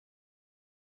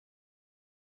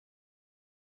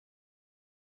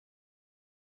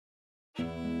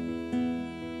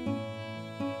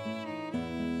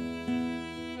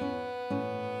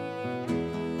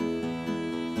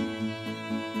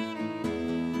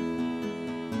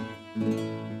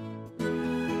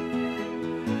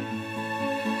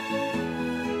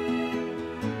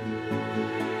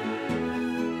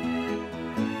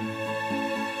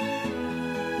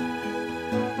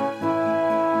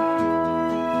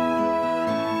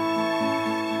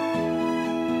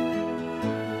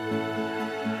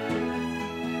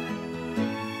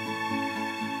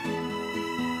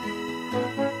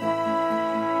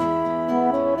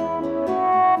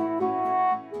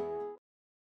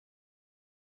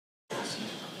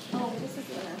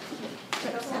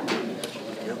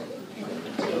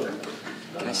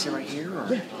Can I sit right here, or?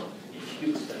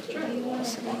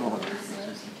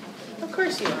 Of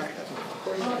course you are.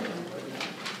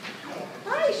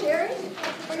 Hi, Sherry.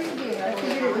 What are you doing? I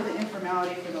figured it was an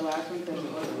informality for the last one because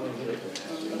it wasn't.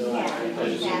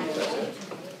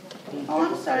 Oh,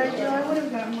 I'm sorry, Joe. I would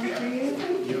have gotten one for you.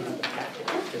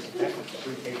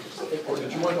 Or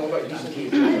did you want to know about using He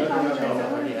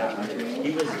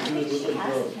was looking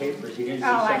for papers. He didn't see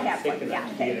something thick enough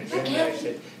to get it in there. I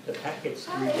said, the packet's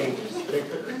 3 pages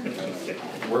thicker.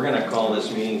 We're going to call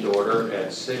this meeting to order at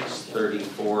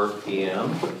 6:34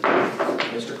 p.m.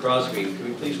 Mr. Crosby, could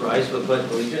we please rise for the Pledge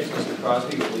of Allegiance? Mr.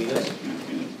 Crosby, will lead us.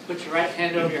 Put your right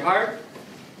hand over your heart.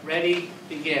 Ready,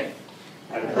 begin.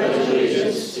 I pledge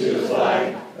allegiance to the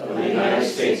flag of the United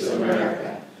States of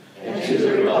America and to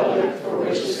the republic for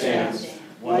which it stands,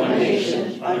 one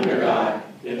nation, under God,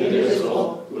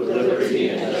 indivisible, with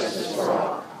liberty and justice for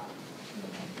all.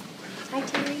 Hi,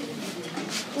 Terry.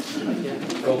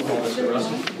 Roll call, Mr.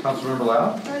 Russell. Councilmember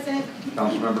Lau? Present.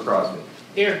 Councilmember Crosby?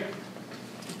 Here.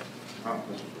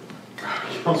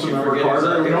 Councilmember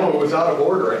Carter? No, it was out of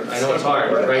order. I know it's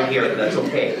hard, but right here, that's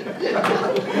okay.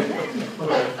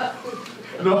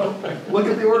 No, look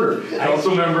at the order.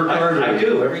 Councilmember Carter. I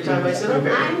do, every time I sit up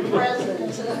here. I'm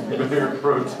present. Mayor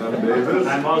Pro Tem Davis.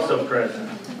 I'm also present.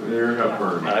 Mayor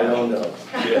Hepburn. I don't know.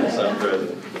 Yes, I'm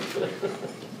present.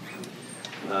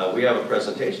 We have a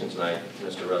presentation tonight,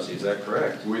 Mr. Russi, is that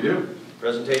correct? We do.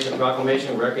 Presentation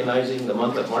proclamation recognizing the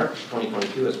month of March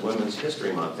 2022 as Women's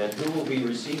History Month. And who will be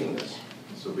receiving this?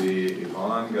 This will be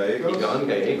Yvonne Gallegos. Yvonne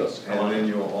Gallegos. Come on. And then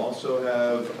you'll also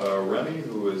have Remy,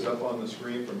 who is up on the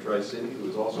screen from Tri-City, who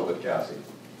is also with Cassie.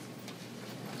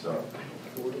 So.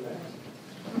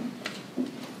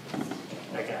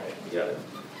 I got it. You got it.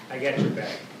 I got your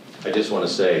back. I just want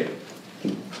to say,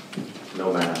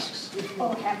 no masks.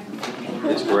 Okay.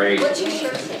 It's great. What's your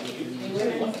shirt say?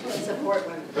 Women support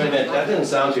women. Wait a minute, that didn't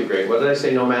sound too great. What did I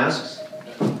say, no masks?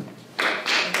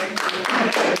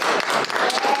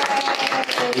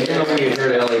 Even though we're here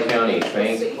to LA County,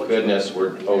 thank goodness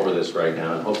we're over this right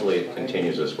now, and hopefully it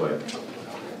continues this way.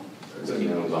 So we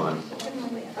move on.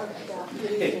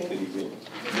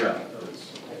 Yeah.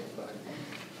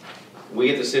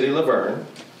 We at the City of Laverne,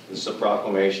 this is a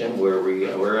proclamation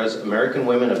whereas American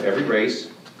women of every race,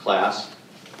 class,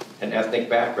 and ethnic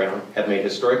background have made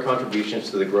historic contributions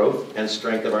to the growth and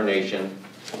strength of our nation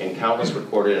in countless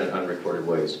recorded and unrecorded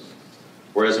ways.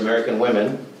 Whereas American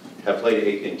women have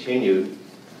continued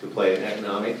to play an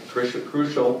economic,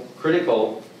 critical,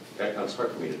 it's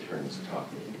hard for me to turn this talk,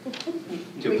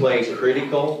 to play a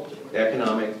critical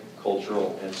economic,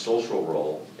 cultural, and social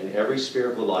role in every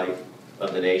sphere of the life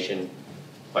of the nation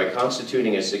by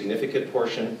constituting a significant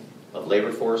portion of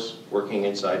labor force working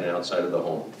inside and outside of the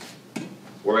home.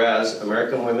 Whereas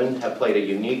American women have played a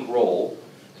unique role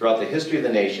throughout the history of the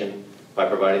nation by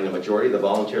providing the majority of the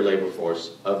volunteer labor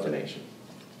force of the nation.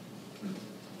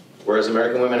 Whereas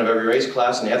American women of every race,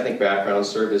 class, and ethnic background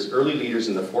served as early leaders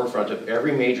in the forefront of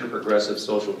every major progressive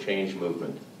social change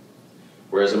movement.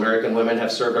 Whereas American women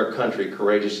have served our country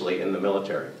courageously in the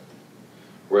military.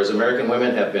 Whereas American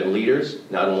women have been leaders,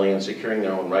 not only in securing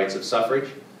their own rights of suffrage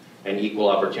and equal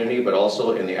opportunity, but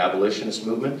also in the abolitionist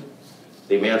movement,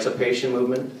 the emancipation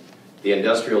movement, the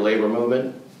industrial labor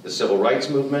movement, the civil rights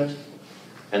movement,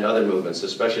 and other movements,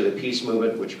 especially the peace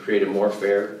movement, which created a more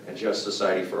fair and just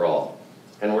society for all.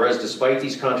 And whereas despite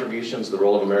these contributions, the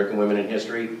role of American women in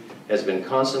history has been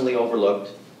constantly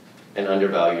overlooked and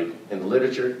undervalued in the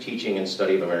literature, teaching, and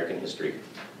study of American history.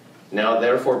 Now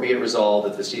therefore be it resolved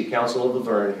that the City Council of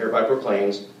Laverne hereby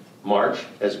proclaims March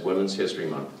as Women's History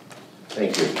Month.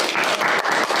 Thank you.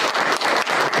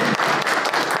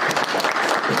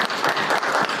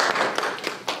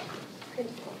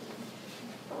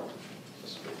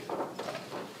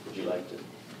 Would you like to?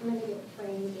 I'm going to get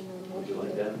framed and Would you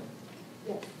like that?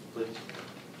 Yes. Please.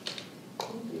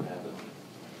 You have it.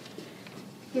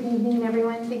 Good evening,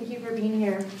 everyone. Thank you for being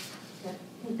here.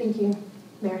 And thank you,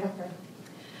 Mayor Hepburn.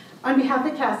 On behalf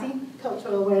of CACI,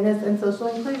 Cultural Awareness and Social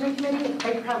Inclusion Committee,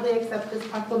 I proudly accept this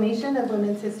proclamation of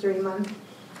Women's History Month.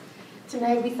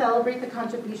 Tonight, we celebrate the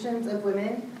contributions of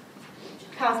women,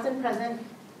 past and present,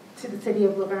 to the City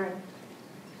of Laverne.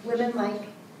 Women like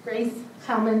Grace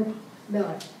Hellman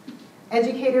Miller,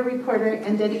 educator, reporter,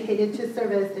 and dedicated to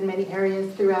service in many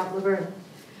areas throughout Laverne.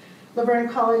 Laverne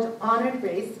College honored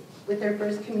Grace with their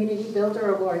first Community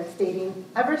Builder Award, stating,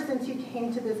 "Ever since you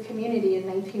came to this community in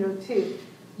 1902,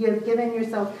 you have given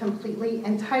yourself completely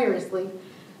and tirelessly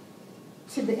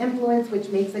to the influence which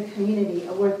makes a community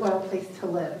a worthwhile place to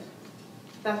live."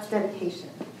 That's dedication.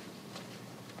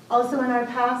 Also in our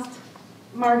past,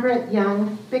 Margaret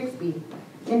Young Bixby.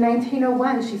 In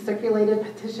 1901, she circulated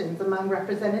petitions among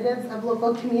representatives of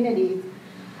local communities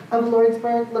of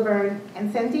Lordsburg, Laverne,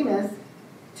 and San Dimas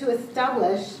to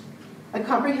establish a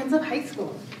comprehensive high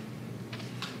school,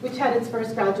 which had its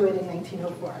first graduate in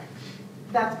 1904.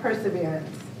 That's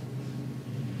perseverance.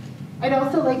 I'd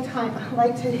also like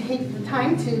to take the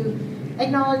time to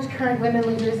acknowledge current women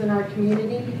leaders in our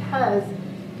community because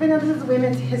even though this is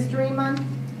Women's History Month,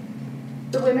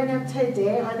 the women of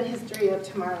today are the history of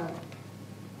tomorrow.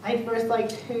 I'd first like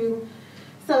to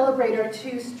celebrate our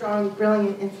two strong,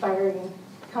 brilliant, inspiring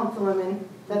councilwomen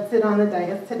that sit on the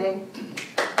dais today.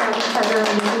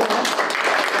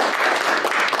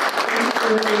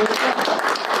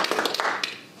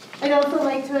 I'd also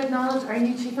like to acknowledge our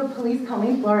new Chief of Police,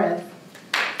 Colleen Flores.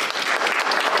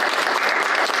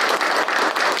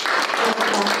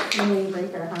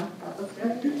 Breaker, huh? That was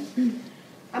good.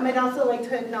 I'd also like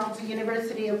to acknowledge the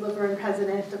University of Laverne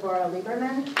President, Deborah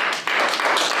Lieberman.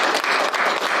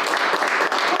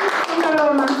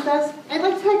 Amongst us, I'd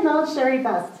like to acknowledge Sherry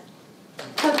Best.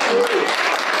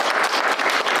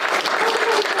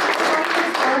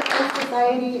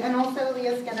 Society, and also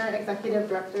Leah Skinner, Executive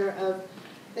Director of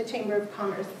the Chamber of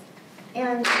Commerce.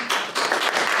 And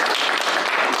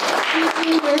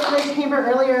speaking with the Chamber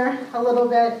earlier a little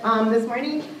bit this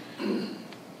morning,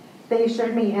 they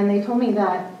assured me and they told me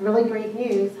that really great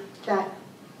news that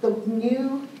the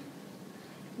new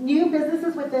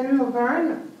businesses within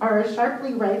Laverne are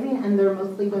sharply rising and they're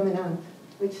mostly women-owned,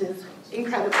 which is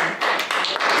incredible.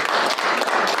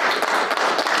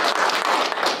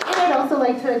 I'd also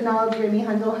like to acknowledge Remy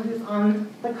Hundel, who's on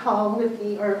the call with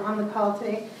me, or on the call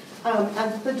today,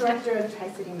 as the Director of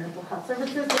Tri-City Mental Health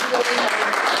Services, which really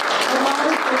has a lot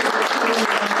of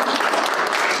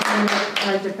in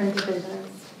our different divisions.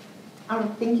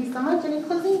 Thank you so much. And in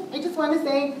closing, I just want to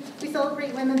say we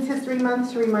celebrate Women's History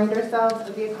Month to remind ourselves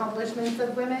of the accomplishments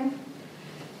of women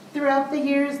throughout the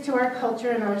years to our culture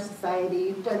and our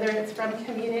society, whether it's from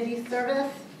community service,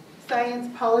 science,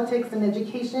 politics, and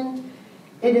education.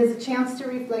 It is a chance to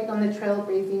reflect on the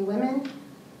trailblazing women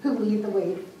who lead the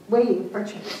way for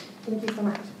change. Thank you so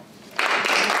much.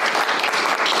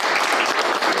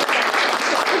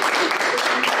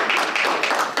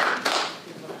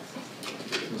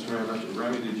 Ms.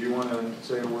 Remy, did you want to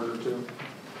say a word or two?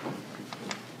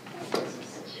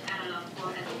 For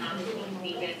announcing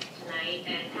speakers tonight,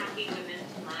 and happy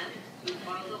Women's Month to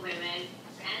all the women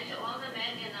and to all the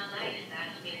men in our lives that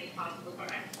make it possible for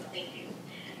us. So thank you.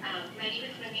 My name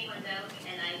is Remy Hundel,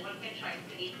 and I work at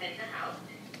Tri-City Mental Health.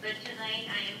 But tonight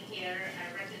I am here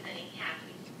representing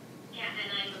CAFI. And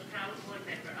I'm a proud board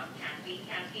member of CAFI.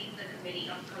 CAFI is the Committee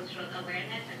of Cultural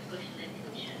Awareness and Social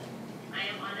Inclusion. I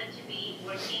am honored to be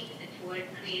working toward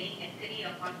creating a city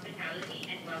of hospitality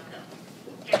and welcome.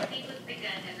 CAFI was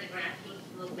begun as a grassroots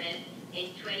movement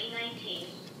in 2019,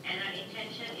 and our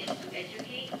intention is to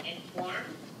educate,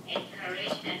 inform,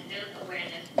 encourage, and build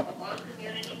awareness for all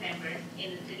community members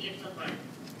in the city of Laverne.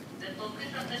 The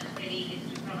focus of the committee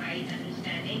is to provide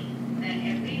understanding that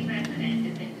every resident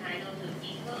is entitled to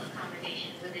equal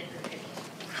accommodation within the city.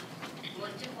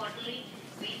 Most importantly,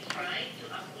 we strive to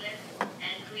uplift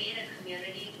and create a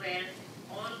community where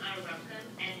all are welcome,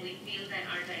 and we feel that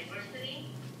our diversity,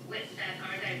 we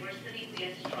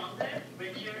are stronger,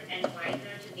 richer, and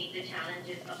wiser to meet the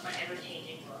challenges of our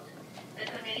ever-changing world. The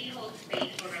committee holds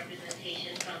space for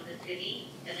representation from the city,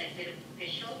 elected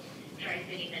officials,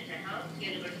 Tri-City Mental Health,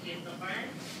 University of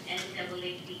Laverne,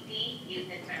 NAACP,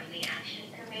 Youth and Family Action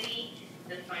Committee,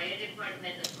 the Fire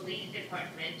Department, the Police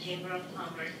Department, Chamber of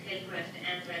Commerce, Hillcrest,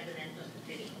 and residents of the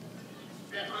city.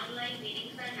 The online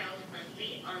meetings are held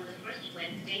monthly on the first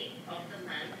Wednesday of the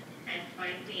month at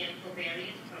 5 p.m. for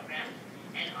various programs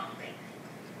and offerings.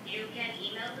 You can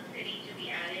email the city to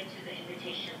be added to the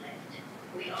invitation list.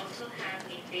 We also have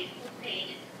a Facebook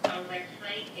page. Our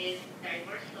website is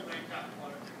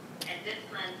diverselaverne.org. And this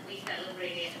month we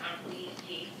celebrated our police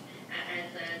chief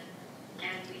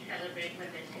as we celebrate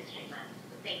Women's History Month.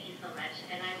 So thank you so much,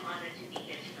 and I'm honored to be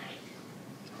here tonight.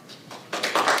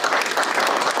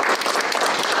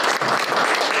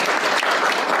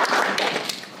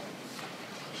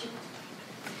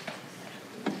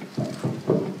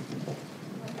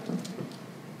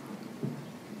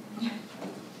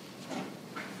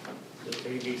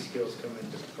 The skills come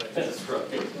into play. That's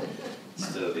right.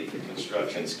 Instead of the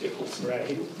construction skills.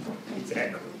 Right,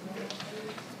 exactly.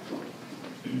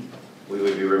 We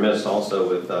would be remiss also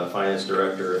with Finance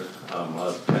Director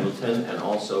Pendleton, and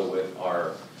also with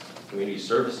our Community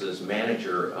Services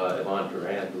Manager, Yvonne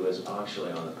Duran, who is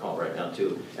actually on the call right now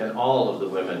too, and all of the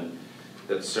women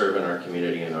that serve in our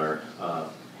community and our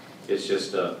it's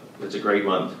just, it's a great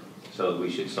month, so we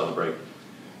should celebrate.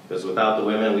 Because without the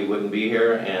women, we wouldn't be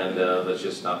here, and let's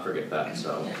just not forget that.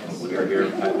 So we are here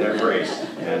at their grace,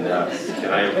 and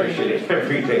I appreciate it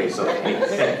every day, so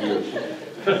thank you.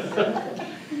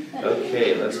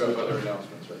 Okay, let's You have other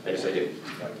announcements, right? Yes, I do.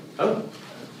 Oh,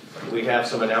 we have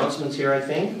some announcements here, I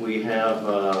think. We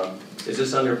have, is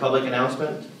this under public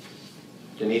announcement?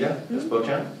 Danita, Ms.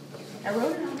 Bochan? I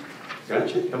wrote it on.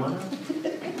 Gotcha, come on up.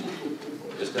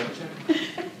 Just double check.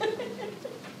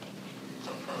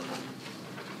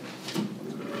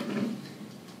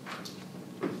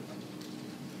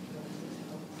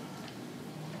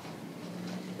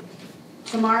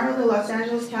 Tomorrow, the Los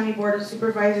Angeles County Board of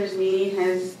Supervisors meeting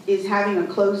is having a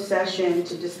closed session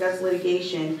to discuss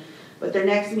litigation, but their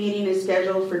next meeting is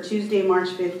scheduled for Tuesday, March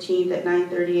 15th at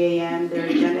 9:30 a.m. Their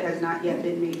agenda has not yet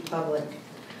been made public.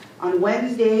 On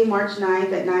Wednesday, March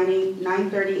 9th at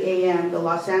 9:30 a.m., the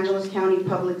Los Angeles County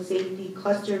Public Safety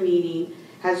Cluster meeting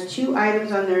has 2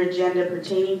 items on their agenda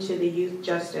pertaining to the youth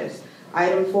justice.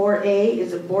 Item 4A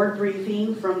is a board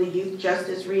briefing from the Youth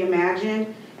Justice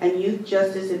Reimagined and Youth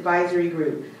Justice Advisory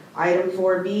Group. Item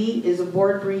 4B is a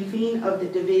board briefing of the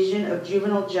Division of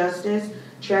Juvenile Justice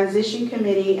Transition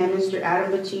Committee, and Mr.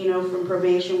 Adam Bettino from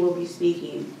Probation will be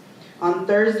speaking. On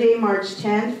Thursday, March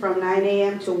 10th from 9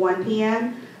 a.m. to 1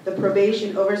 p.m., the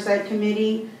Probation Oversight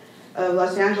Committee of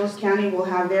Los Angeles County will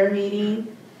have their meeting.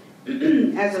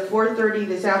 As of 4:30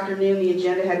 this afternoon, the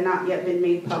agenda had not yet been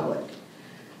made public.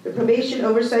 The Probation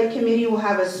Oversight Committee will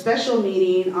have a special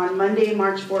meeting on Monday,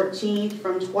 March 14th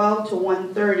from 12 to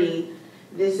 1:30.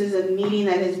 This is a meeting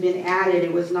that has been added.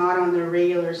 It was not on their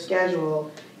regular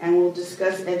schedule, and we'll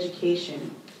discuss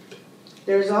education.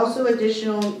 There was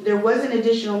an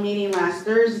additional meeting last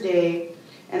Thursday,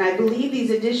 and I believe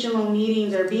these additional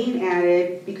meetings are being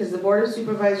added because the Board of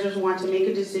Supervisors want to make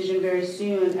a decision very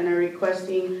soon and are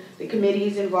requesting the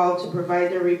committees involved to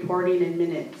provide their reporting and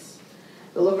minutes.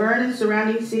 The Laverne and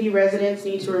surrounding city residents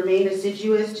need to remain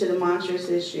assiduous to the monstrous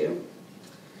issue.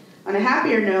 On a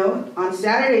happier note, on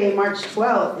Saturday, March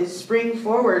 12th is Spring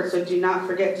Forward, so do not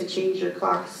forget to change your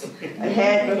clocks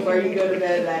ahead before you go to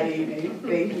bed that evening.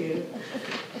 Thank you.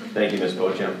 Thank you, Ms.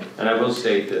 Bochan. And I will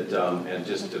state that, and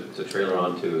just to trailer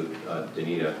on to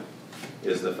Danita,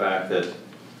 is the fact that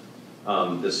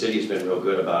the city's been real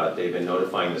good about it. They've been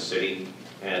notifying the city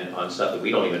and on stuff that we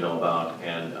don't even know about,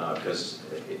 and because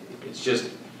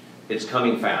it's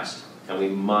coming fast, and we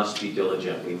must be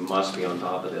diligent. We must be on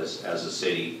top of this as a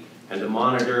city, and to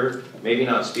monitor, maybe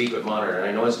not speak, but monitor. And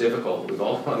I know it's difficult. We've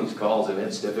all on these calls, and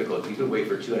it's difficult. You could wait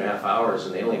for 2.5 hours,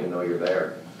 and they don't even know you're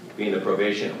there, being the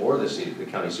probation or the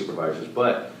county supervisors.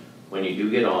 But when you do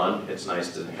get on, it's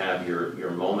nice to have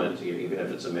your moment, even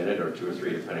if it's a minute or 2 or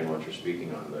 3, depending on what you're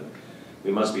speaking on. But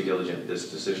we must be diligent.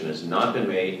 This decision has not been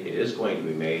made. It is going to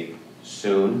be made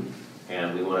soon,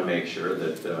 and we want to make sure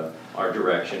that our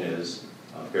direction is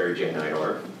Barry J.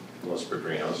 Nidorf, Los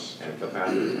Padrinos, and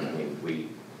Kilpatrick. I mean,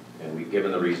 we've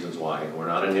given the reasons why. We're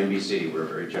not an NBC. We're a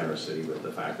very generous city with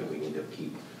the fact that we need to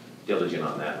keep diligent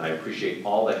on that. And I appreciate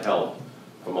all the help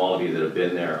from all of you that have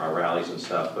been there, our rallies and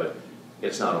stuff, but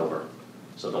it's not over.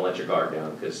 So don't let your guard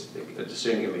down, because the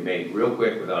decision can be made real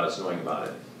quick without us knowing about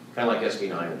it. Kind of like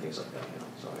SB9 and things like that.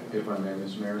 So, If I may,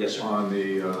 Mr. Mayor? Yes, sir. On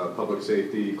the Public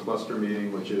Safety Cluster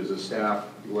meeting, which is a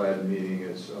staff-led meeting,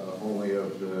 it's only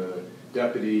of the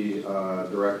deputy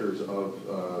directors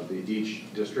of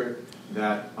each district.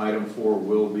 That item 4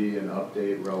 will be an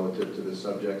update relative to the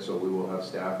subject, so we will have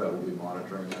staff that will be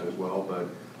monitoring that as well, but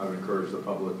I would encourage the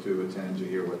public to attend to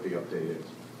hear what the update is.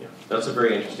 Yeah, that's a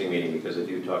very interesting meeting because they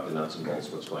do talk to nuts and bolts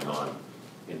what's going on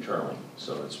internally.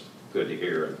 So it's good to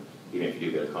hear, even if you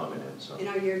do get a comment in. So. And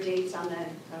are your dates on the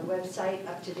website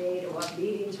up to date, or what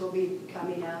meetings will be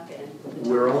coming up? And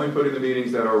We're only putting the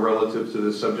meetings that are relative to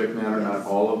the subject matter, not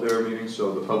all of their meetings.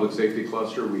 So the Public Safety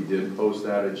Cluster, we did post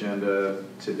that agenda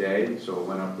today, so it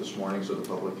went up this morning so the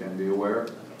public can be aware.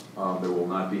 There will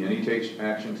not be any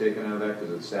action taken out of that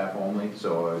because it's staff only,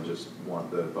 so I just want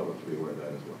the public to be aware of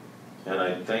that as well. And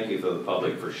I thank you for the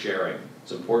public for sharing.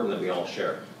 It's important that we all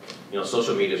share. You know,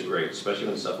 social media is great, especially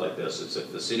when stuff like this. It's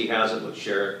if the city has it, let's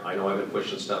share it. I know I've been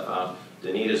pushing stuff out.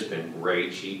 Danita's been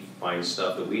great. She finds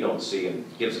stuff that we don't see and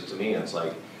gives it to me. And it's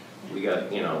like, we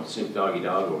got, you know, Snoop Doggy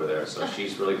Dogg over there. So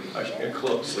she's really pushing it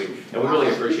closely. And we really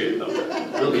appreciate it, though.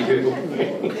 Really do.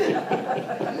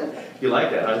 You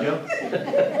like that, huh, Joe?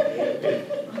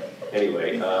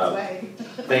 Anyway,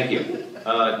 thank you.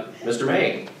 Mr.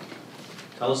 May,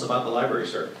 tell us about the library,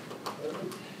 sir.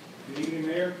 Good evening,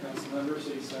 Mayor, council members,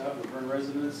 city staff, and Verne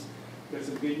residents. Got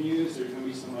some good news. There's going to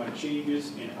be some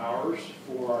changes in hours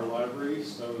for our library.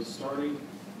 So starting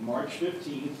March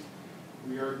 15th,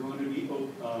 we are going to be,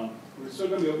 we're still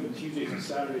going to be open Tuesdays and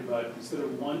Saturday, but instead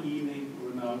of one evening,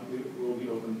 we'll be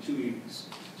open 2 evenings,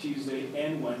 Tuesday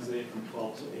and Wednesday from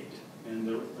 12 to 8. And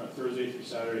the Thursday through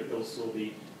Saturday, it'll still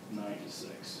be 9 to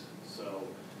 6. So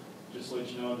just to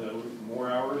let you know that we're more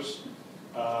hours.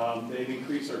 They've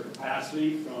increased our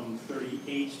capacity from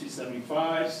 38 to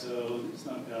 75, so it's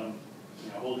not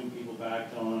holding people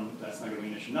back on that's not going to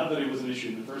be an issue. Not that it was an issue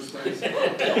in the first place.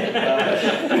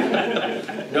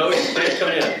 No, you can't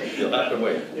come in. You'll have to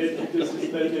wait.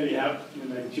 It's maybe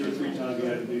like 2 or 3 times we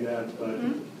had to do that, but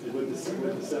with the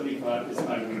 75, it's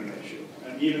not going to be an issue.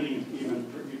 And even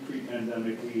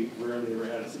pre-pandemic, we rarely ever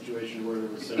had a situation where there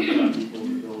were 75 people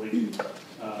in the building.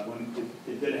 When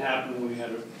it did happen when we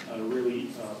had a really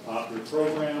popular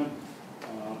program,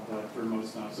 but for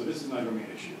most times, so this is not going to be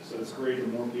an issue. So it's great that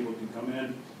more people can come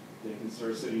in. They can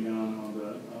start sitting down on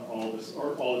the all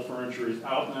the furniture is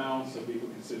out now, so people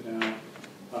can sit down.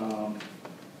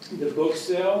 The book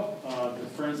sale, the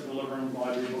Friends of the Laverne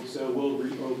Library book sale will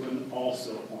reopen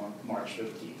also on March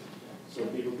 15th. So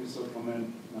people can still come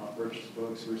in, purchase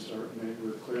books.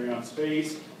 We're clearing out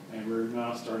space, and we're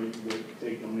now starting to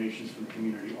take donations from the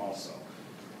community also.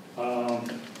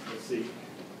 Let's see.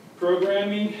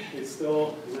 Programming, we're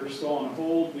still on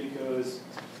hold because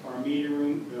our meeting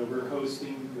room, we're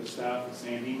hosting the staff of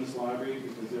San Dimas Library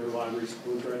because their library's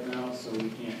closed right now, so we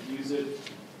can't use it.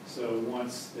 So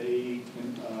once that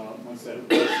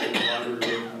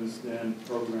library opens, then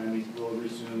programming will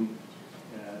resume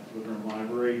at Laverne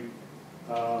Library.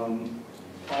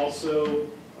 Also,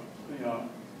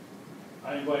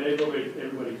 I invite everybody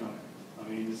coming. I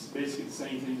mean, it's basically the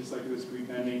same thing, just like it was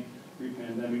pre-pandemic.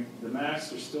 The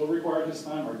masks are still required this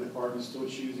time. Our department's still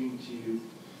choosing to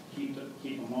keep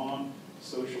them on,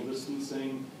 social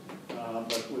distancing.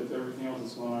 But with everything else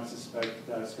that's going on, I suspect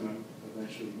that's going to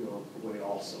eventually go away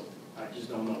also. I just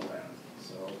don't know when.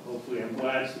 So hopefully, I'm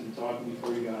glad to be talking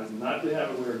before you guys, not to have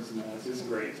a wear this mask. It's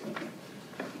great.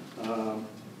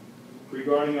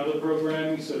 Regarding other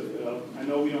programming, so I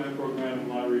know we don't have programming in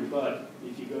the library, but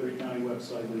if you go to the county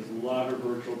website, there's a lot of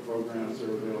virtual programs that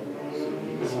are available. So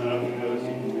you can sign up for those, you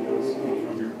can do those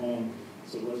from your home.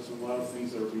 So there's a lot of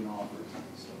things that are being offered.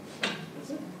 So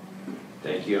that's it.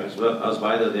 Thank you. I was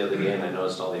by there the other day and I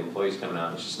noticed all the employees coming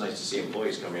out. It's just nice to see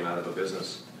employees coming out of a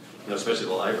business, especially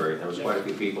the library. There was quite a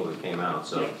few people that came out,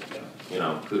 so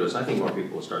kudos. I think more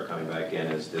people will start coming back in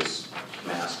as this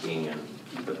masking and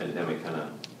the pandemic kind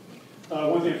of.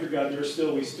 One thing I forgot, we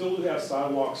still do have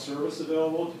sidewalk service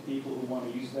available to people who want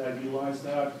to use that, utilize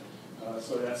that.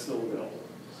 So that's still available.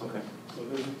 Okay. So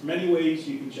there's many ways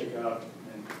you can check out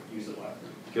and use the library.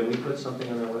 Can we put something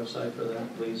on our website for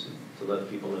that, please, to let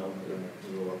people know?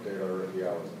 We will update the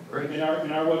hours. Great.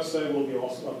 And our website will be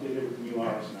also updated with new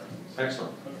hours and everything.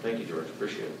 Excellent. Thank you, George.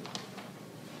 Appreciate it.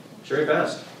 Sherry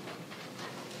Best.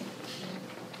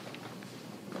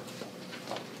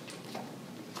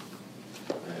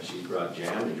 She brought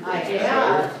jam. Did you bring jam?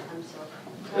 Yeah.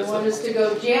 I want us to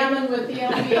go jamming with the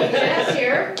LVHS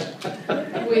here.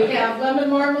 We have lemon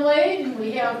marmalade,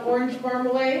 we have orange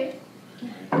marmalade,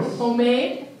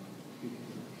 homemade.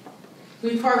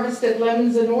 We've harvested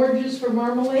lemons and oranges for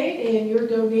marmalade, and your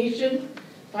donation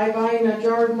by buying a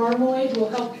jar of marmalade will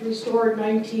help to restore a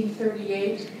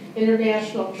 1938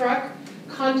 International truck.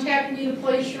 Contact me to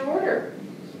place your order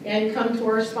and come to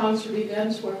our sponsored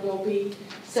events where we'll be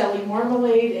selling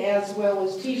marmalade as well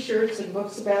as t-shirts and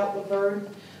books about Laverne.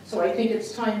 So I think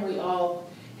it's time we all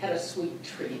had a sweet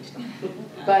treat.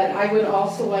 But I would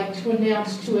also like to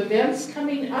announce 2 events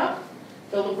coming up.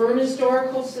 The Laverne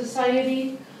Historical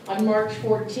Society on March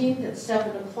 14th at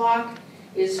 7 o'clock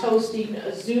is hosting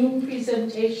a Zoom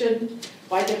presentation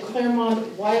by the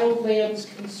Claremont Wildlands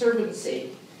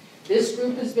Conservancy. This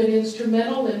group has been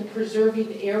instrumental in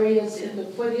preserving areas in the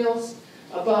foothills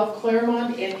above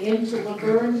Claremont and into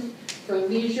Laverne for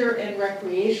leisure and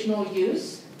recreational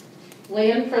use.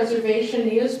 Land preservation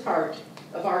is part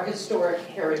of our historic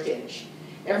heritage.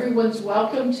 Everyone's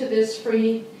welcome to this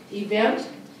free event,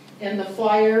 and the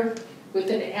flyer with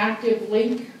an active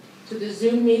link to the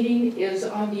Zoom meeting is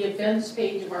on the events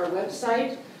page of our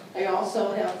website. I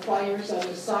also have flyers on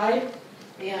the side,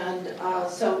 and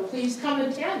so please come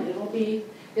attend. It'll be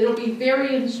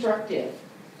very instructive.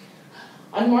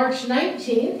 On March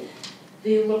 19th,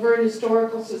 the Laverne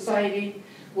Historical Society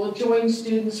will join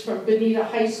students from Bonita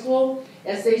High School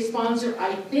as they sponsor,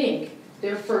 I think,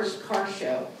 their first car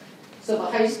show. So the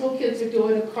high school kids are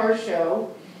doing a car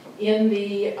show in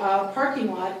the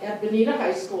parking lot at Bonita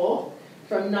High School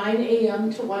from 9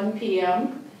 a.m. to 1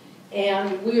 p.m.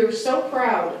 And we are so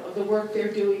proud of the work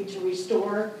they're doing to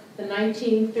restore the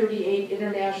 1938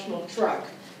 International truck.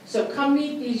 So come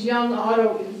meet these young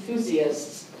auto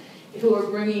enthusiasts who are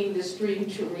bringing this dream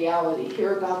to reality.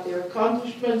 Hear about their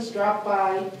accomplishments, drop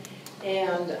by,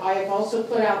 and I have also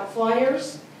put out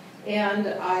flyers, and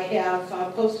I have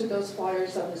posted those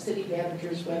flyers on the city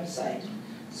manager's website.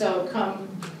 So come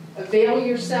avail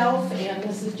yourself, and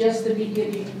this is just the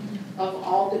beginning of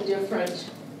all the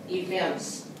different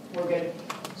events we're going to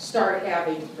start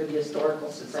having for the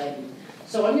Historical Society.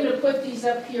 So I'm going to put these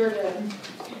up here to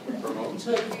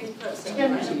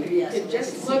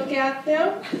just look at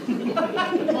them.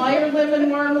 Meyer lemon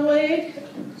marmalade.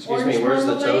 Excuse me, where's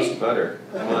the toast butter?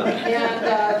 Come on.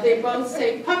 And they both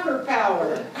say pucker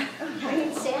power. I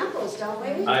need samples, don't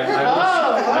we?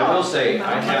 I will say,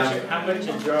 I have. How much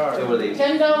a jar?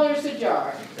 $10 a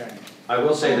jar. Okay. I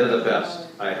will say they're the best.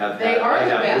 I have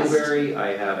best. blueberry,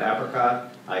 I have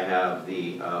apricot, I have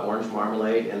the orange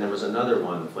marmalade, and there was another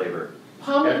one flavor.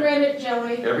 Pomegranate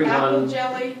jelly, Everyone, apple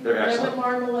jelly, they're excellent.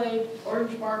 lemon marmalade,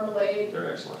 orange marmalade,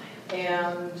 They're excellent.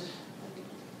 and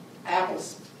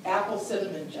apple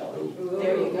cinnamon jelly.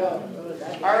 There you go.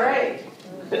 All right.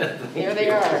 Here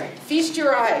they are. Feast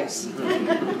your eyes.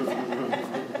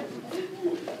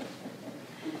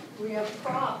 We have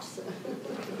props.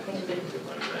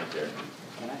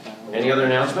 Any other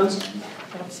announcements?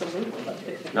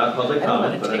 Absolutely. Not public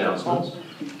comment, but announcements.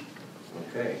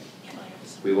 Okay.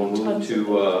 We will move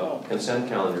to consent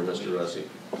calendar, Mr. Russi.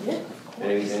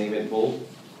 Anything been pulled?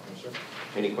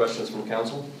 Any questions from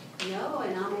council? No,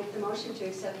 and I'll make the motion to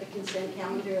accept the consent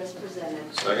calendar as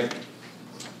presented. Second?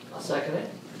 I'll second it.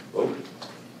 Vote.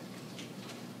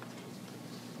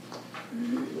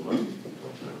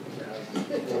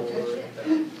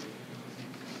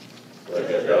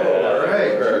 All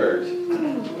right.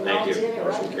 Thank you.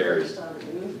 Motion carries.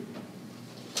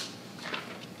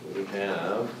 We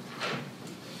have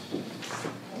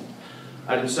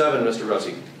item 7, Mr.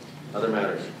 Russi. Other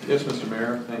matters. Yes, Mr.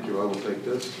 Mayor, thank you. I will take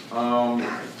this.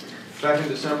 Back in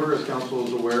December, as council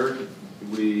is aware,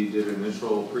 we did an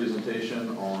initial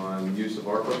presentation on use of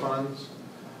ARPA funds.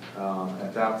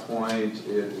 At that point,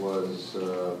 it was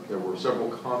there were several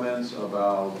comments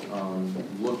about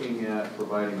looking at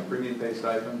providing a premium pay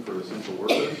stipend for essential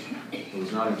workers. It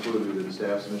was not included in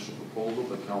staff's initial proposal,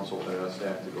 but council asked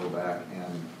staff to go back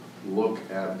and look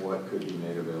at what could be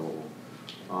made available.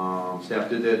 Staff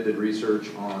did research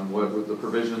on what were the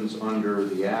provisions under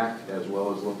the Act, as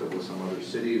well as looked at what some other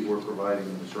cities were providing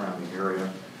in the surrounding area.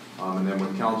 And then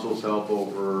with council's help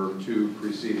over 2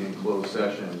 preceding closed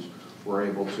sessions, we're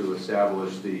able to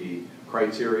establish the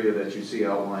criteria that you see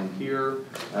outlined here,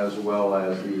 as well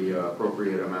as the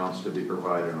appropriate amounts to be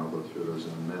provided, and I'll go through those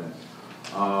in a minute.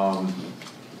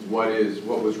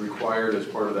 What was required as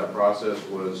part of that process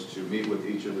was to meet with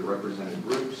each of the represented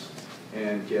groups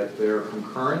and get their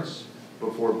concurrence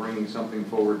before bringing something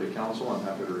forward to council. I'm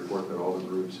happy to report that all the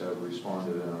groups have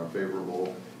responded and are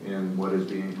favorable in what is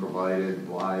being provided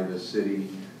by the city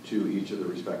to each of the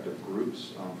respective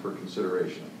groups for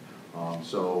consideration.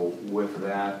 So with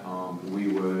that, we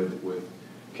would, with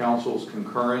council's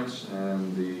concurrence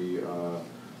and the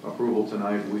approval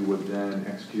tonight, we would then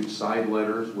execute side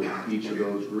letters with each of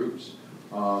those groups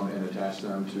and attach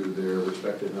them to their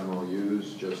respective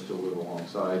MOUs, just to live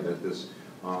alongside that this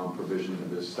provision of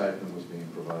this stipend was being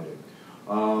provided.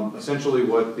 Essentially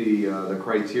what the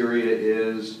criteria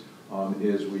is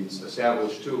we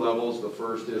established 2 levels. The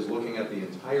first is looking at the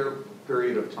entire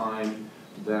period of time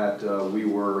that we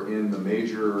were in the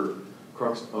major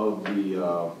crux of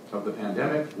the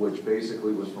pandemic, which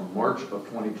basically was from March of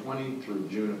 2020 through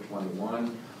June of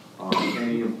 21.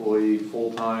 Any employee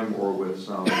full-time or with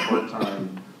some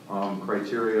part-time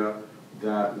criteria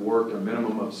that worked a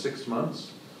minimum of 6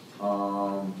 months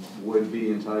would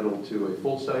be entitled to a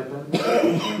full stipend,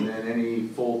 and then any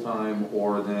full-time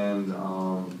or then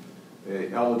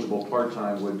eligible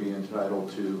part-time would be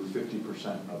entitled to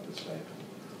 50% of the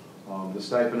stipend. The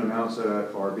stipend amounts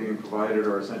that are being provided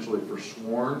are essentially for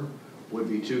sworn, would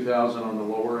be $2,000 on the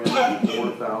lower end,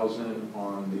 $4,000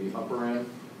 on the upper end.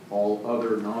 All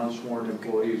other non-sworn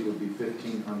employees would be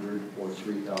 $1,500 or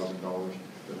 $3,000,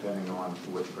 depending on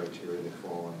which criteria they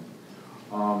fall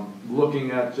in.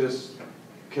 Looking at this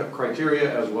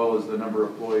criteria, as well as the number of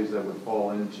employees that would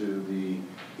fall into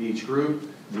each group,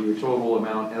 the total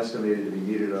amount estimated to be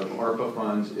needed of ARPA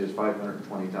funds is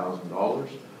 $520,000.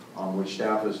 Which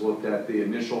staff has looked at the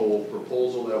initial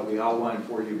proposal that we outlined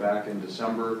for you back in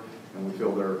December, and we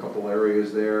feel there are a couple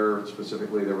areas there.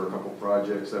 Specifically, there were a couple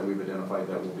projects that we've identified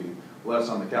that will be less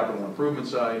on the capital improvement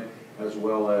side, as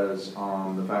well as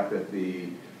the fact that the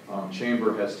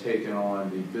Chamber has taken on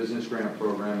the business grant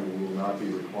program, and we will not be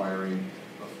requiring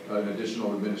an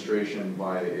additional administration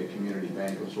by a community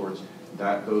bank of sorts.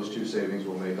 those two savings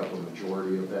will make up a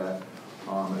majority of that.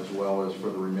 As well as for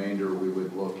the remainder, we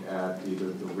would look at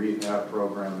either the rehab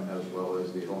program as well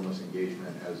as the homeless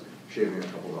engagement as shaving a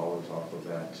couple dollars off of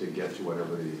that to get to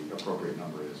whatever the appropriate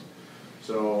number is.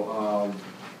 So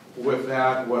with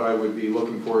that, what I would be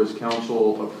looking for is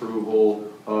council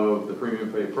approval of the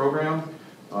premium pay program,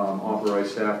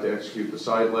 authorize staff to execute the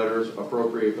side letters,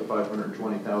 appropriate the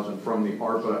 $520,000 from the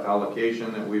ARPA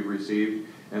allocation that we've received,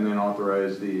 and then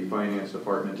authorize the finance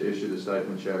department to issue the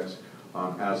stipend checks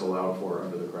as allowed for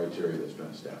under the criteria that's been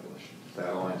established.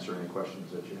 That'll answer any questions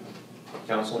that you have.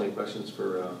 Council, any questions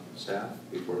for staff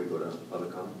before we go to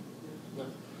public comment? No.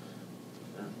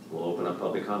 Yeah. We'll open up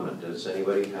public comment. Does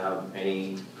anybody have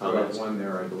any comments? One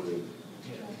there, I believe.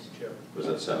 Was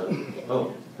that 7?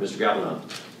 Oh, Mr. Gavin.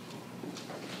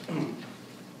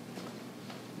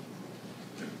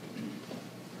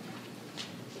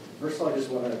 First of all, I just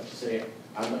want to say,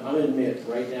 I'm going to admit,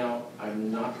 right now,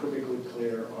 I'm not perfectly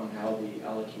clear on how the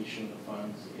allocation of the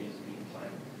funds is being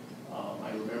planned.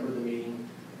 I remember the meeting,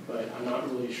 but I'm not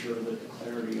really sure that the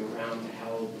clarity around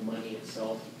how the money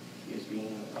itself is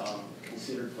being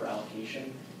considered for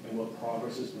allocation and what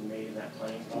progress has been made in that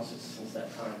planning process since that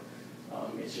time.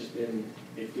 It's just been,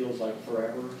 it feels like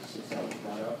forever since that was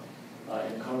brought up.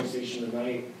 In the conversation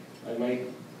tonight, I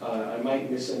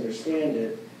might misunderstand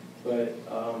it, but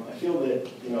I feel that,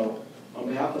 on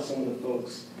behalf of some of the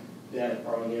folks that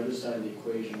are on the other side of the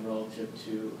equation relative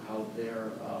to how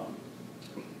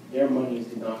their monies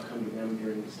did not come to them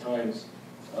during these times,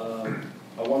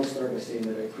 I want to start by saying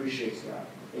that I appreciate that.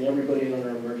 And everybody on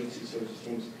our emergency services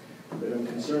teams, but I'm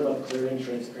concerned about clarity and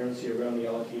transparency around the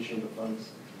allocation of the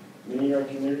funds. Many in our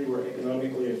community were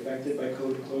economically affected by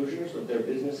COVID closures of their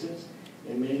businesses,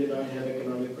 and many did not have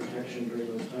economic protection during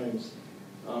those times.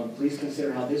 Please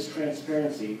consider how this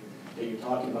transparency that you're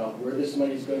talking about, where this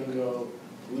money is going to go,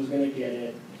 who's going to get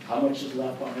it, how much is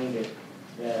left behind it,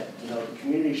 that the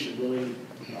community should really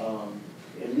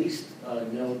at least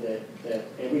know that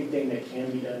everything that can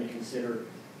be done to consider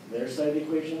their side of the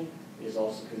equation is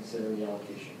also considering the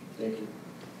allocation. Thank you.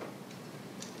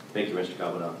 Thank you, Mr.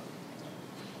 Calvino.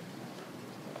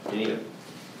 Anita.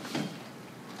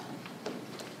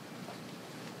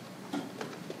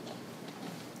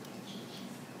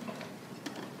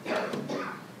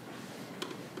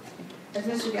 As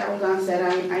Mr. Gabaldon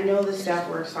said, I know the staff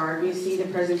works hard. We see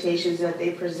the presentations that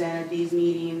they present at these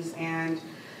meetings, and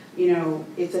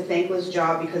it's a thankless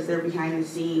job because they're behind the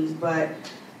scenes. But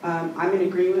I'm in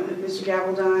agreement with Mr.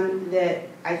 Gabaldon that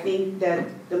I think that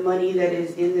the money that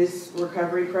is in this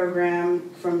recovery program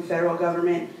from federal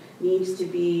government needs to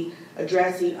be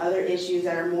addressing other issues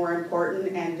that are more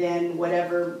important, and then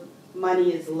whatever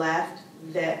money is left,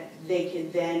 that they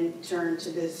can then turn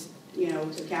to this,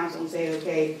 to council and say,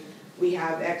 okay, we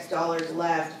have X dollars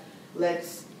left,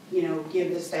 let's,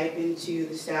 give the stipend to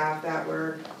the staff that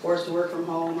were forced to work from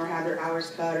home or had their hours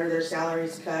cut or their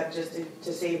salaries cut just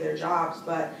to save their jobs.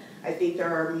 But I think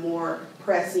there are more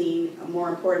pressing, more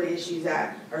important issues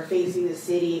that are facing the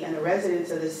city and the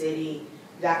residents of the city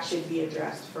that should be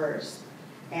addressed first.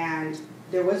 And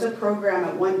there was a program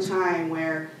at one time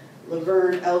where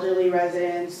Laverne elderly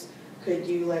residents could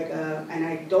do and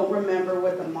I don't remember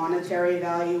what the monetary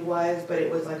value was, but it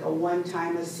was like a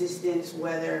one-time assistance,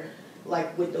 whether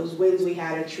like with those winds we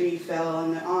had, a tree fell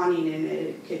on the awning and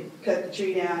it could cut the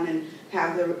tree down and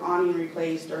have the awning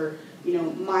replaced, or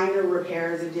minor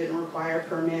repairs that didn't require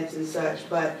permits and such.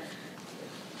 But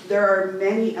there are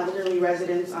many elderly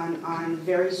residents on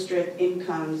very strict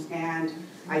incomes, and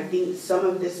I think some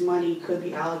of this money could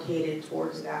be allocated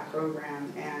towards that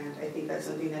program, and I think that's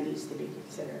something that needs to be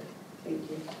considered. Thank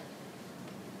you.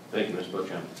 Thank you, Ms.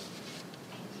 Beauchamp.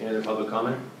 Any other public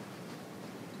comment?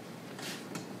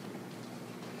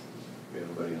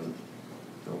 Anybody on?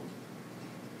 No.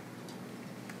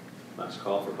 Last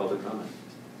call for public comment.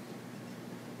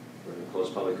 We're going to close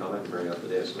public comment and bring up the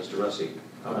dais. Mr. Russi,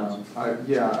 comments?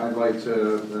 I'd like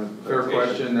to, the fair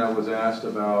question that was asked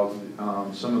about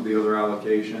some of the other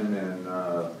allocation and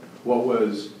what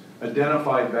was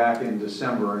identified back in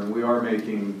December, and we are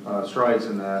making strides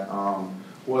in that,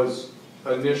 was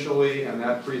initially, and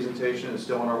that presentation is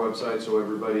still on our website so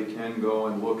everybody can go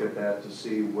and look at that to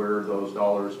see where those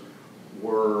dollars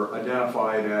were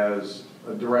identified as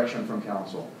a direction from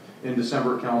council. In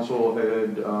December, council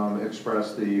had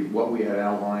expressed what we had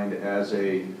outlined as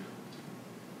a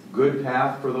good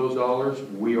path for those dollars.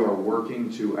 We are working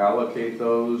to allocate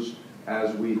those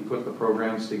as we put the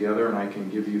programs together, and I can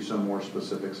give you some more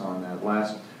specifics on that.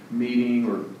 Last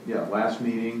meeting,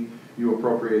 you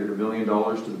appropriated $1 million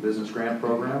to the business grant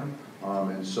program,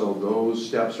 and so those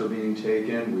steps are being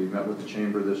taken. We met with the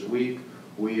chamber this week.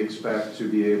 We expect to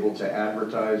be able to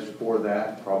advertise for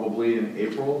that probably in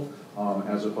April,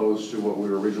 as opposed to what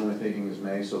we were originally thinking is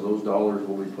May. So those dollars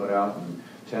will be put out in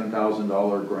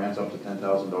 $10,000 grants up to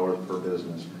 $10,000 per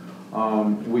business.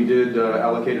 We did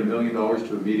allocate $1 million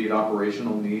to immediate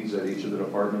operational needs at each of the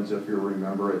departments. If you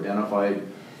remember, identified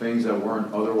things that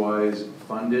weren't otherwise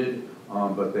funded,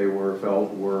 but they were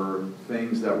felt were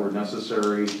things that were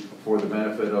necessary for the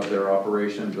benefit of their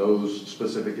operation. Those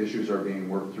specific issues are being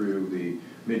worked through the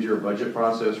mid-year budget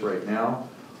process right now.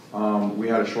 We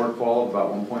had a shortfall of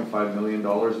about $1.5 million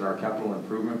in our capital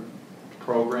improvement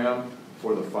program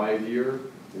for the 5-year.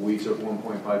 We took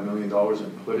 $1.5 million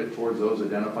and put it towards those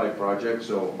identified projects.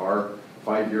 So our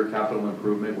 5-year capital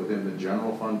improvement within the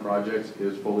general fund projects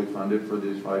is fully funded for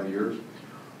these 5 years.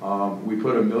 We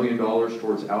put $1 million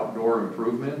towards outdoor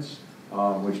improvements,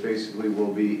 which basically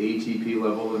will be ATP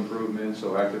level improvements,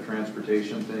 so active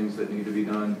transportation things that need to be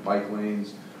done, bike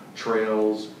lanes,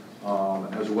 trails,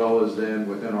 as well as then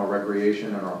within our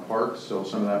recreation and our parks. So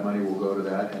some of that money will go to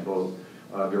that, and both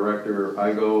Director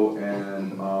Igo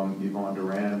and Yvonne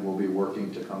Duran will be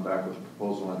working to come back with a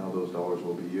proposal on how those dollars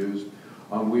will be used.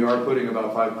 We are putting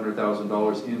about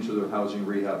 $500,000 into the housing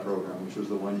rehab program, which was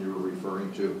the one you were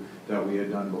referring to that we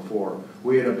had done before.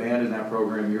 We had abandoned that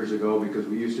program years ago because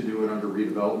we used to do it under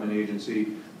redevelopment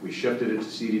agency. We shifted it to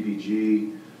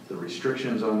CDBG. The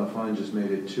restrictions on the fund just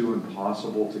made it too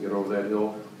impossible to get over that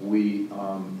hill. We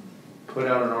put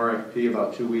out an RFP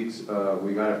about 2 weeks.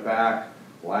 We got it back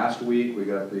last week. We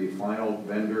got the final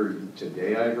vendor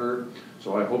today, I heard.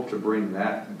 So I hope to bring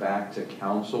that back to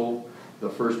council the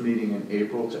first meeting in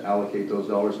April to allocate those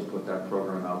dollars and put that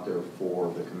program out there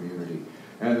for the community.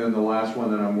 And then the last one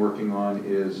that I'm working on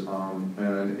is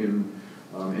an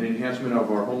enhancement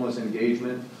of our homeless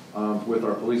engagement with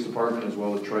our police department as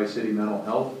well as Tri-City Mental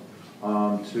Health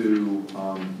to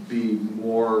be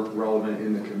more relevant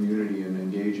in the community and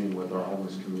engaging with our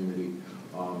homeless community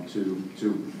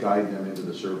to guide them into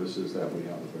the services that we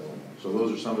have available. So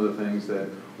those are some of the things that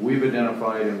we've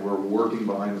identified, and we're working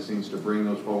behind the scenes to bring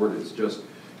those forward. It's just,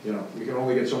 you know, you can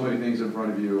only get so many things in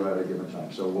front of you at a given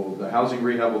time. So the housing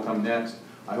rehab will come next.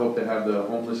 I hope to have the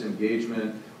homeless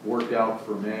engagement worked out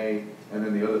for May, and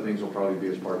then the other things will probably be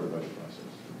as part of the budget process.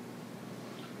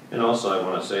 And also I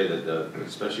want to say that,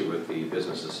 especially with the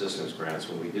business assistance grants,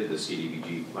 when we did the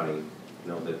CDBG money, you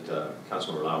know, that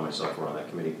Councilman Lau and myself were on that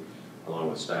committee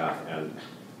along with staff, and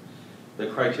the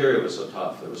criteria was so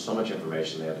tough. There was so much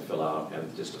information they had to fill out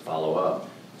and just to follow up.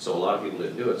 So a lot of people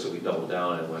didn't do it, so we doubled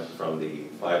down and went from the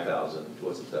 5,000,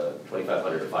 was it the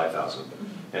 2,500 to 5,000.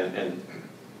 And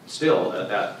still at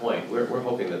that point, we're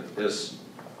hoping that this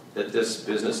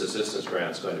business assistance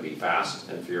grant is going to be fast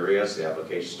and furious. The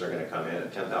applications are going to come in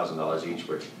at $10,000 each,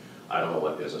 which I don't know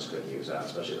what business couldn't use that,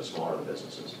 especially the smaller the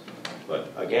businesses.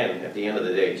 But again, at the end of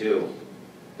the day too,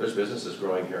 there's businesses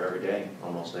growing here every day,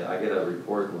 almost. I get a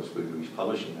report in which we're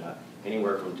publishing that,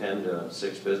 anywhere from 10 to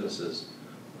 6 businesses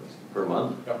per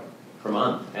month.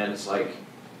 And it's like,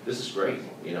 this is great,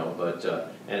 you know, but,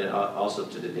 and also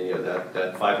to Didinia,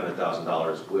 that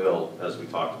 $500,000 will, as we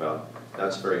talked about,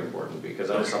 that's very important, because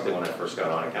that was something when I first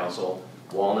got on council,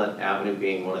 Walnut Avenue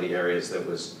being one of the areas that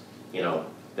was, you know,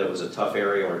 that was a tough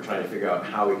area, and we were trying to figure out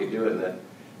how we could do it, and then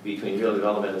between real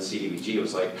development and CDBG, it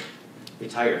was like, you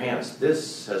tie your hands.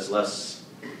 This has less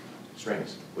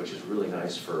strings, which is really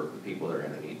nice for the people that are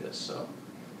going to need this.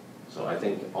 So I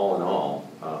think all in all,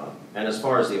 and as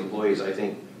far as the employees, I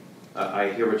think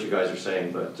I hear what you guys are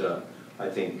saying, but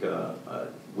I think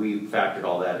we factored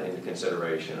all that into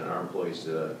consideration, and our employees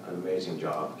did an amazing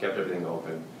job, kept everything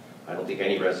open. I don't think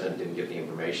any resident didn't get the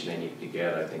information they needed to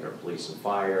get. I think our police and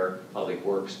fire, public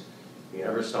works, you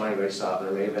never saw anybody stop. There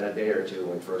may have been a day or two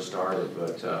when we first started,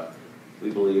 but we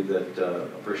believe that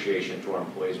appreciation to our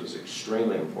employees was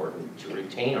extremely important to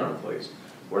retain our employees.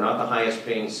 We're not the highest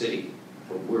paying city,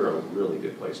 but we're a really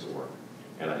good place to work.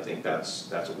 And I think that's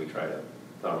what we try to,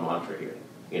 our mantra here.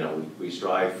 You know, we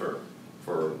strive for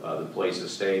the place to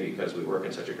stay because we work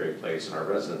in such a great place, and our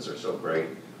residents are so great,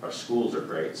 our schools are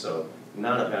great, so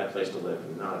not a bad place to live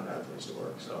and not a bad place to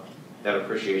work. So that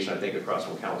appreciation, I think, across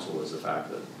from council is the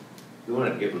fact that we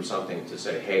wanted to give them something to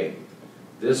say, hey,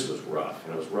 this was rough,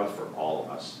 and it was rough for all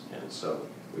of us, and so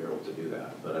we were able to do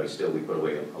that. But we put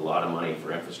away a lot of money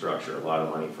for infrastructure, a lot of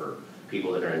money for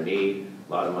people that are in need,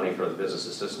 a lot of money for the business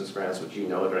assistance grants, which you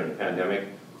know during the pandemic,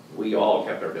 we all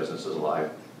kept our businesses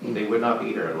alive. They would not be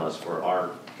here unless for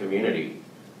our community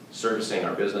servicing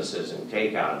our businesses and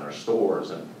takeout and our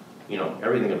stores and, you know,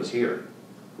 everything that was here.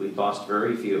 We lost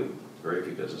very few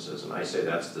businesses, and I say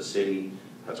that's the city,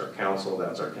 that's our council,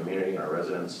 that's our community, and our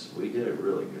residents. We did a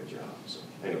really good job. So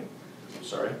anyway,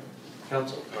 sorry.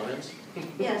 Council, comments?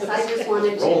 Yes, I just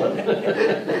wanted Rolling.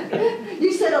 to.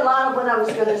 You said a lot of what I was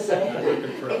going to say.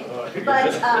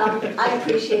 But I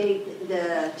appreciate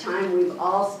the time we've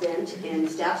all spent in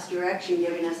staff's direction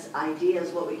giving us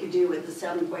ideas what we could do with the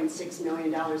 $7.6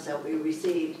 million that we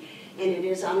received. And it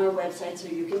is on our website so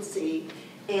you can see.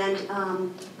 And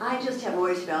I just have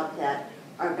always felt that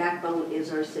our backbone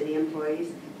is our city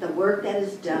employees. The work that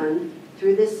is done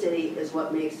through this city is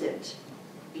what makes it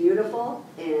beautiful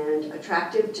and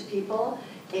attractive to people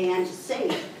and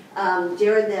safe.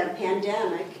 During the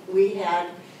pandemic,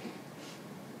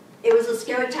 it was a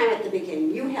scary time at the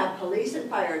beginning. You have police and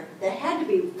fire that had to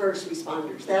be first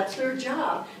responders. That's their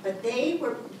job. But they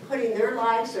were putting their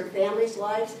lives, their families'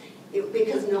 lives,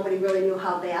 because nobody really knew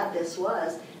how bad this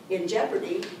was, in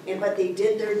jeopardy, but they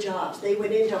did their jobs. They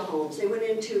went into homes, they went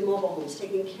into mobile homes,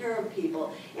 taking care of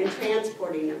people and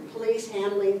transporting them, police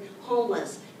handling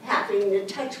homeless, having to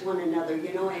touch one another,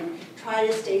 and try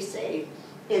to stay safe.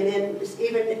 And then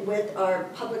even with our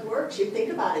public works, you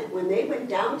think about it, when they went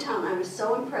downtown, I was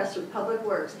so impressed with public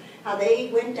works, how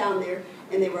they went down there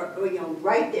and they were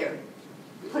right there,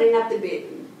 putting up the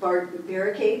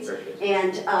barricades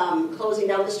and closing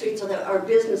down the street so that our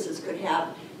businesses could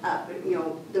have,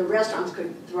 the restaurants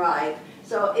could thrive.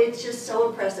 So it's just so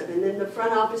impressive. And then the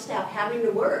front office staff having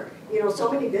to work,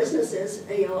 so many businesses,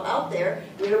 out there.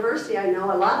 University, I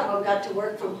know a lot of them got to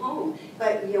work from home,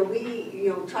 but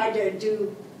we tried to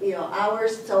do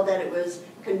hours so that it was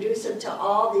conducive to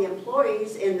all the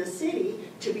employees in the city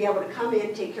to be able to come in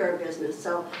and take care of business.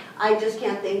 So I just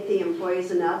can't thank the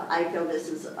employees enough. I feel this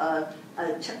is a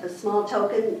small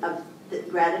token of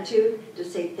gratitude to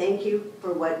say thank you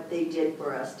for what they did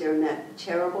for us during that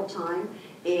terrible time.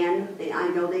 And I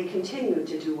know they continue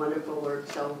to do wonderful work,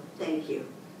 so thank you.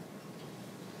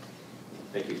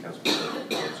 Thank you,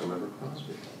 Councilmember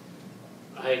Crosby.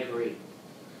 I agree.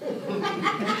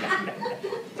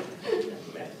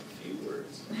 Few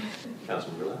words.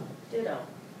 Councilmember Lau. Ditto.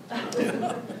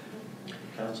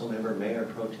 Councilmember Mayor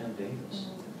Pro Tem Davis.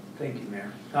 Thank you,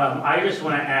 Mayor. I just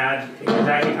want to add, because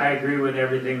I agree with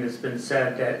everything that's been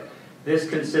said, that this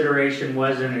consideration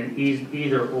wasn't an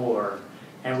either or,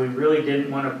 and we really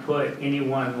didn't want to put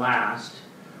anyone last.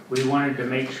 We wanted to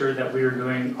make sure that we were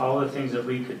doing all the things that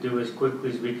we could do as quickly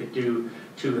as we could do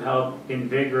to help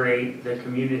invigorate the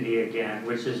community again,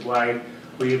 which is why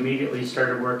we immediately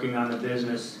started working on the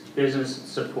business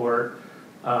support.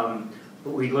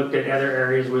 We looked at other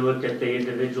areas. We looked at the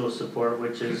individual support,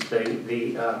 which is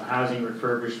the housing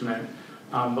refurbishment,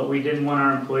 but we didn't want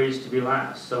our employees to be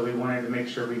last, so we wanted to make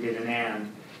sure we did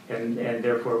an and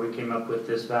therefore we came up with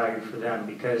this value for them,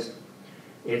 because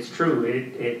it's true,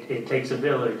 it takes a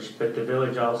village, but the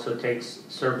village also takes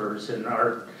servers, and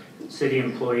our city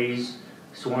employees,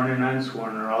 sworn and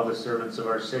unsworn, are all the servants of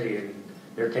our city, and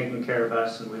they're taking care of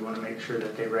us, and we want to make sure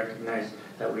that they recognize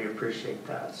that we appreciate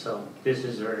that. So this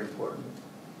is very important.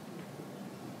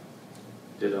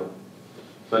 Ditto.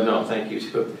 But no, thank you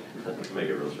to make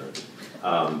it real short.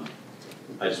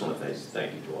 I just want to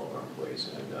thank you to all of our employees,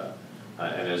 and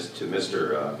as to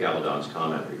Mr. Galadon's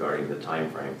comment regarding the time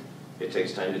frame, it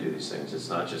takes time to do these things. It's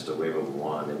not just a wave of a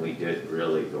wand, and we did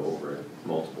really go over it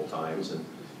multiple times. And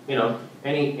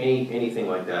anything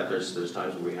like that, there's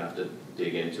times where we have to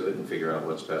dig into it and figure out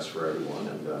what's best for everyone,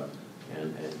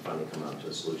 and finally come out to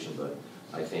a solution. But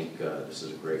I think this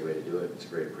is a great way to do it. It's a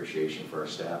great appreciation for our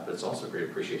staff, but it's also a great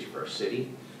appreciation for our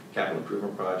city, capital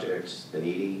improvement projects, the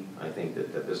needy. I think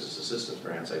that the business assistance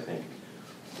grants, I think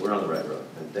we're on the right road.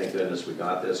 And thank goodness we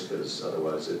got this, because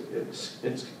otherwise it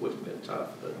would have been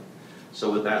tough. But, so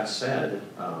with that said,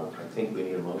 I think we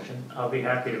need a motion. I'll be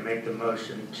happy to make the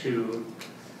motion to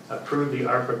approve the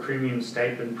ARPA Premium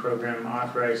Stipend Program,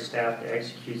 authorize staff to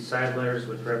execute side letters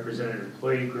with represented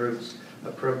employee groups,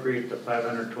 appropriate the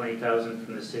 $520,000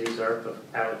 from the city's ARPA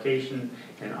allocation,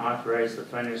 and authorize the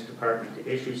Finance Department to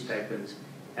issue stipends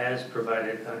as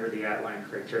provided under the outlined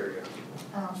criteria.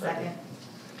 Second.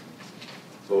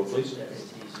 Vote, please. A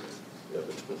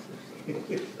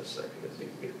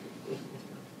second.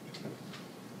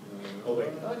 Oh, wait.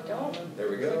 Oh, don't. There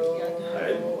we go.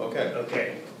 Okay.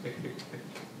 Okay.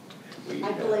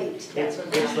 I blinked. It's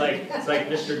like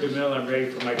Mr. DeMille, I'm ready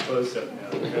for my close-up now.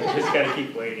 I've just got to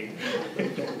keep waiting.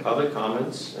 Public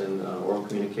comments and oral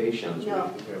communications.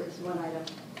 No, there's one item.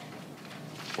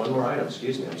 One more item,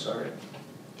 excuse me, I'm sorry.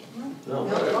 No. No,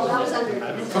 that was under.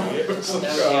 I'm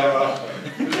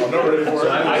not ready for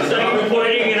it. I saw you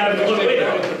pointing and I'm going,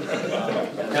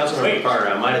 Councilmember Carter,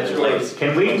 I might have just.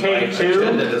 Can we take two?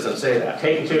 Agenda doesn't say that.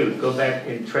 Take two, go back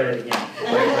and try that again.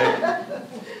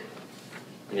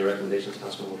 Any recommendations,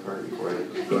 Councilman Carter, before I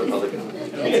go to public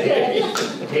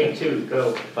comment? Take two,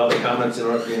 go. Public comments and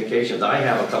oral communications. I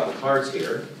have a couple cards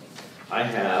here. I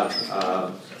have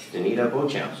Danita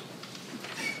Beauchamp.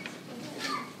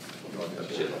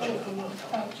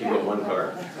 She wrote one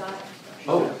card.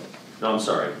 Oh, no, I'm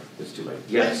sorry. It's too late.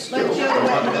 Yes. Let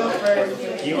Joe go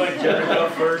first. You want Joe to go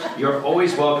first? You're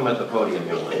always welcome at the podium,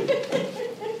 young lady.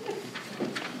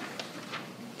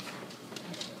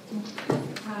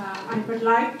 I would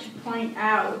like to point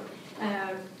out,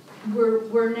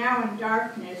 we're now in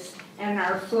darkness and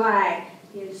our flag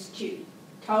is to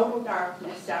total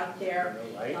darkness out there.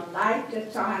 The light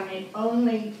that's on it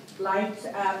only lights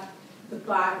up the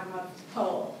bottom of the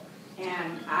pole.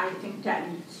 And I think that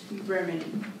needs to be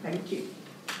remedied. Thank you.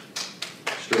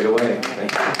 Straight away.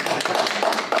 Thank you.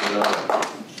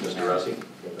 Mr. Rossi.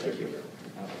 Thank you.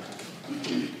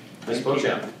 Ms.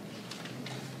 Beauchamp.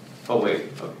 Oh, wait.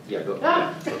 Oh, yeah, go.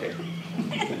 Yeah. Okay.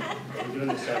 We're doing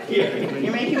this after.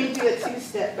 You're making me do a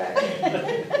two-step back.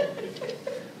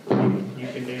 You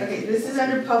can do. Okay, this is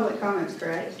under public comments,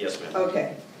 correct? Yes, ma'am.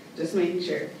 Okay, just making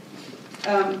sure.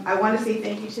 I want to say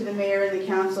thank you to the mayor and the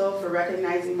council for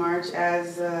recognizing March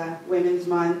as Women's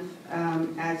Month.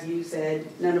 As you said,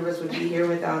 none of us would be here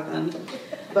without them.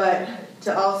 But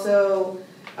to also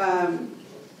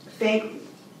thank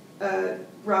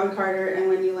Robin Carter and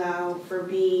Wendy Lau for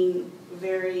being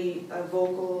very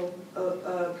vocal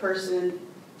person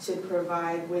to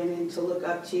provide women to look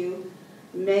up to.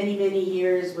 Many, many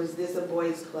years was this a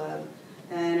boys' club.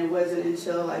 And it wasn't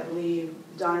until, I believe,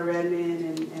 Donna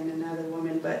Redmond and another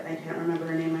woman, but I can't remember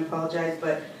her name, I apologize,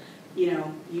 but you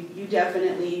know, you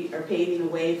definitely are paving the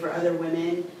way for other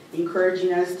women,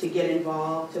 encouraging us to get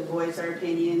involved, to voice our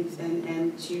opinions,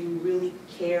 and to really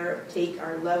care, take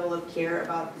our level of care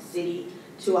about the city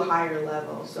to a higher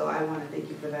level. So I want to thank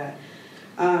you for that.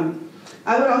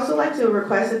 I would also like to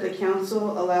request that the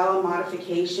council allow a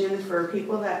modification for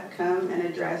people that come and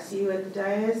address you at the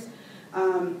dais.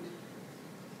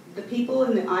 The people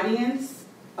in the audience,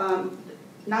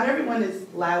 not everyone is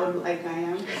loud like I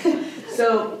am.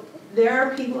 So there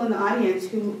are people in the audience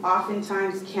who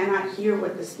oftentimes cannot hear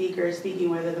what the speaker is speaking,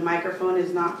 whether the microphone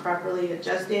is not properly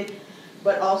adjusted,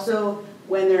 but also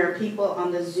when there are people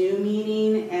on the Zoom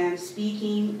meeting and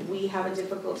speaking, we have a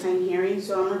difficult time hearing.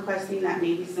 So I'm requesting that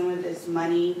maybe some of this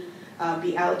money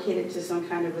be allocated to some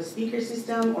kind of a speaker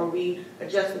system, or we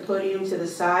adjust the podium to the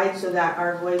side so that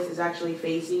our voice is actually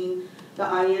facing the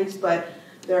audience. But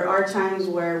there are times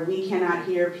where we cannot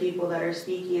hear people that are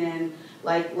speaking, and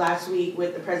like last week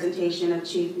with the presentation of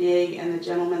Chief Nig and the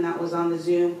gentleman that was on the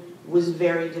Zoom was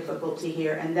very difficult to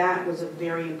hear, and that was a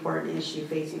very important issue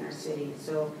facing our city.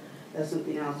 So that's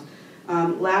something else.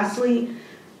 Lastly,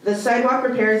 the sidewalk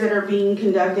repairs that are being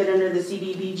conducted under the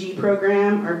CDBG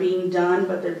program are being done,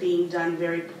 but they're being done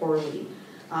very poorly.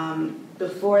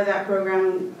 Before that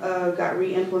program got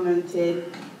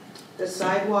re-implemented, the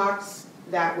sidewalks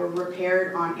that were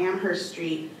repaired on Amherst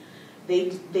Street,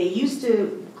 they used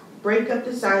to break up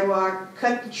the sidewalk,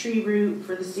 cut the tree root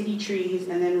for the city trees,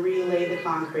 and then relay the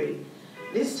concrete.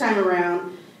 This time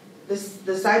around, the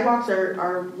sidewalks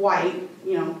are white,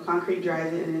 you know, concrete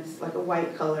dries it and it's like a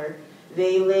white color.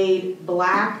 They laid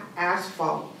black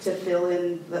asphalt to fill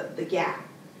in the gap.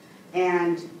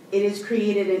 And it has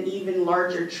created an even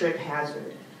larger trip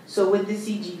hazard. So with the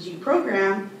CGG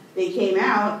program, they came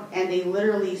out and they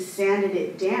literally sanded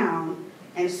it down,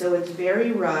 and so it's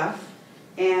very rough,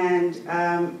 and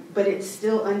but it's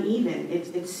still uneven.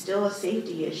 It's still a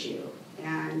safety issue.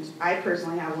 And I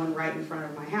personally have one right in front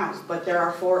of my house, but there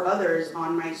are 4 others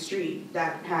on my street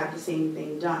that have the same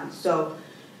thing done. So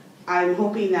I'm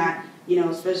hoping that, you know,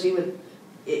 especially with,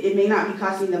 it may not be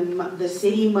costing the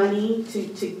city money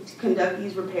to conduct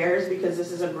these repairs because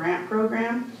this is a grant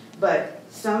program, but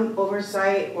some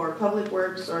oversight or public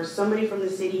works or somebody from the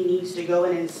city needs to go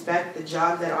and inspect the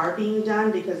jobs that are being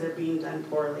done because they're being done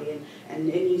poorly, and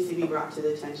it needs to be brought to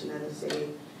the attention of the city.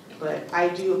 But I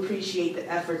do appreciate the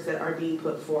efforts that are being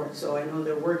put forth, so I know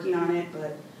they're working on it,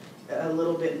 but a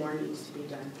little bit more needs to be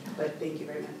done. But thank you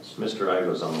very much. Mr.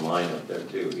 Igo's on the line up there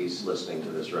too. He's listening to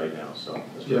this right now. So,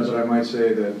 yeah, but I might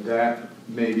say that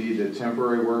may be the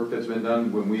temporary work that's been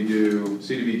done. When we do,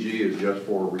 CDBG is just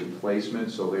for replacement,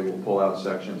 so they will pull out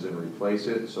sections and replace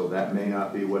it. So that may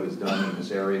not be what is done in this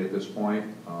area at this point.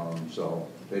 So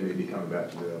they may be coming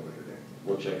back to do that later today.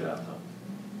 We'll check it out though.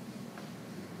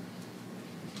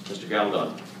 Mr.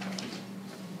 Galdon.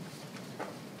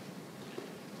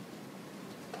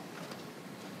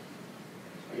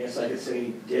 I guess I could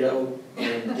say ditto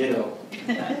and ditto.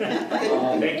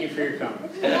 Thank you for your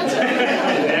comment.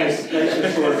 Nice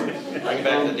and short. Bring it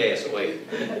back to the dais, wait.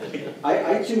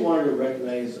 I too wanted to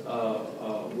recognize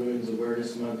Women's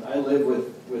Awareness Month. I live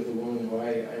with a woman who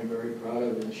I'm very proud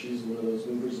of, and she's one of those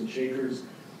movers and shakers.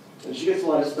 And she gets a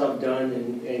lot of stuff done,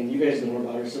 and you guys know more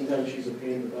about her. Sometimes she's a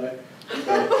pain in the butt.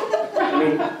 But, I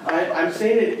mean, I'm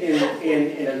saying it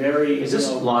in a very... Is this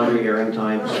laundry airing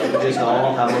time? So we just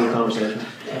all having a conversation?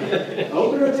 I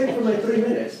hope it don't take for like 3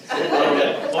 minutes. All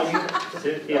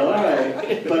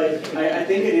right, but I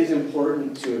think it is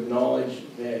important to acknowledge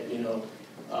that,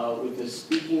 with the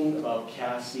speaking of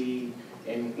CACI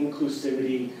and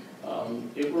inclusivity,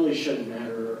 it really shouldn't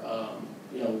matter,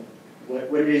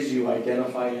 what it is you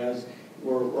identify as.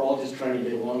 We're all just trying to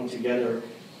get along together,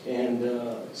 and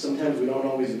sometimes we don't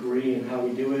always agree in how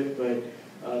we do it, but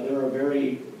there are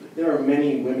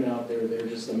many women out there that are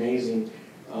just amazing,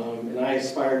 and I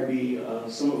aspire to be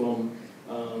some of them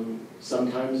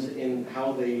sometimes in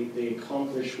how they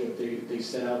accomplish what they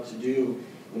set out to do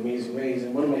in amazing ways.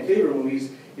 And one of my favorite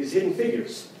movies is Hidden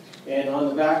Figures, and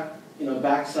on the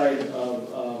backside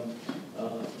of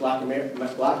Black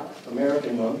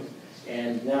American Month,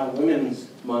 and now Women's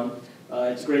Month.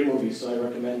 It's a great movie, so I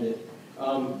recommend it.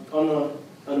 On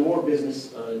a more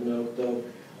business note, though,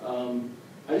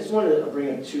 I just wanted to bring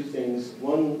up 2 things.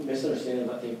 One, misunderstanding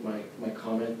of, I think, my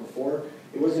comment before.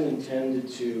 It wasn't intended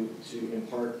to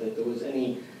impart that there was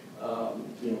any,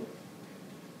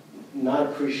 not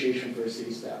appreciation for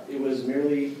city staff. It was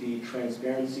merely the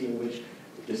transparency in which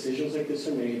decisions like this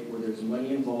are made, where there's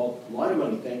money involved, a lot of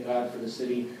money, thank God, for the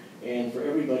city and for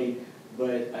everybody.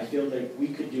 But I feel like we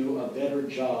could do a better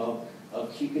job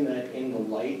of keeping that in the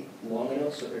light long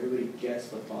enough so everybody gets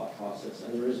the thought process,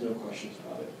 and there is no questions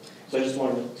about it. So I just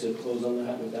wanted to close on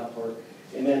that with that part.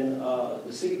 And then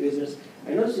the city business,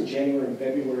 I noticed in January and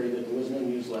February that there was no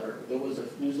newsletter. There was a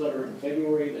newsletter in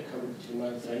February that covered 2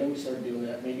 months, and I know we started doing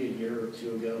that maybe a year or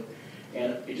 2 ago.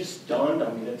 And it just dawned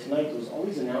on me that tonight there was all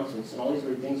these announcements and all these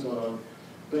great things going on,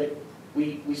 but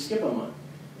we skip a month.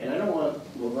 And I don't want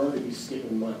Laverne to be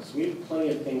skipping months. We have plenty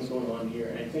of things going on here,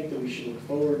 and I think that we should look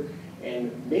forward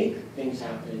and make things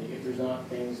happen if there's not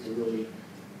things to really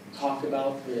talk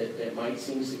about that might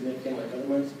seem significant like other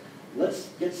months. Let's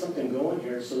get something going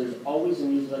here so there's always a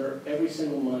newsletter every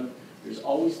single month. There's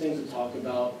always things to talk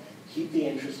about. Keep the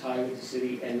interest high with the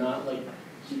city and not like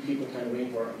keep people kind of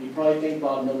waiting for it. You probably think,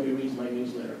 Bob, nobody reads my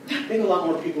newsletter. I think a lot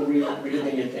more people read it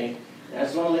than you think. And I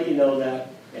just want to let you know that,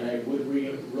 and I would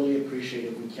really appreciate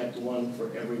if we kept one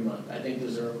for every month. I think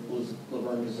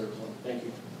Laverne deserves one. Thank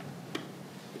you.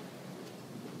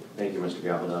 Thank you, Mr.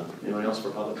 Gavaldon. Anyone else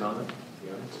for public comment?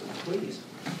 Please.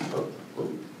 Oh.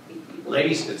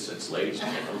 Ladies, it's ladies.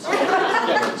 I'm sorry.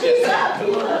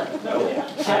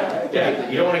 Yeah,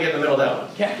 you don't want to get in the middle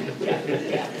of that one.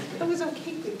 It was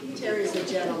okay with you. Terry's a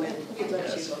gentleman. He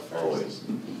lets you go first. Always.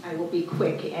 I will be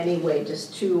quick anyway,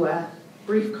 just 2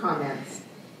 brief comments.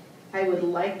 I would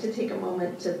like to take a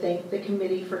moment to thank the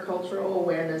Committee for Cultural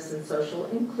Awareness and Social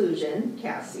Inclusion,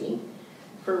 CACI,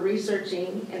 for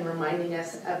researching and reminding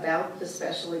us about the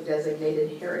specially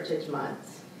designated Heritage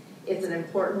Months. It's an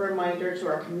important reminder to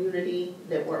our community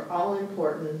that we're all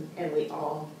important and we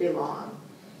all belong.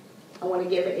 I want to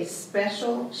give a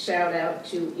special shout out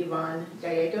to Yvonne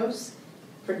Gallegos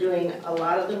for doing a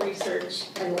lot of the research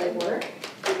and legwork.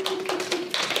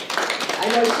 I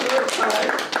know she worked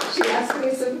hard. She asked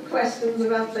me some questions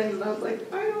about things and I was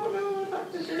like, I don't know, I'm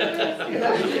not sure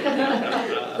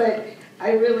this. But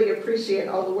I really appreciate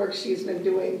all the work she's been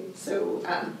doing so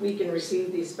we can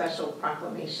receive these special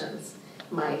proclamations.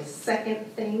 My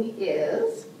second thing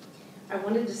is, I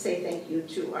wanted to say thank you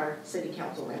to our city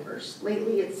council members.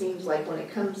 Lately, it seems like when it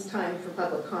comes time for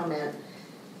public comment,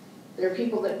 there are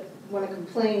people that want to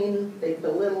complain, they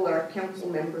belittle our council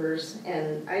members,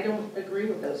 and I don't agree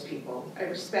with those people. I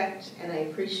respect and I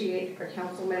appreciate our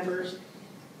council members.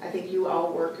 I think you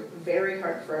all work very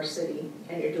hard for our city,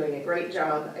 and you're doing a great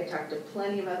job. I talked to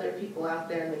plenty of other people out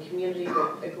there in the community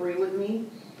that agree with me.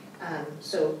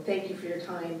 So thank you for your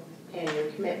time and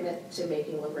your commitment to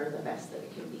making Laverne the best that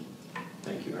it can be.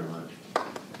 Thank you very much.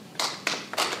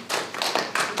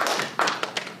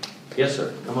 Yes,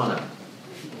 sir. Come on up.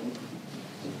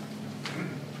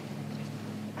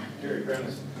 Gary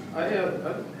Prentice. I have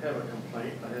a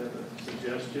complaint. I have a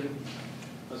suggestion.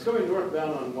 I was going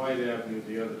northbound on White Avenue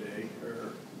the other day,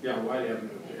 White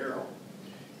Avenue to Arrow.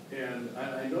 And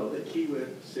I know that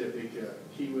Kiewit Civic,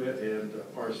 Kiewit and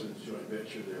Parsons joint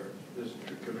venture there is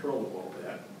control of all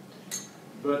that.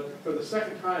 But for the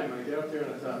second time, I got out there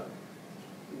and I thought,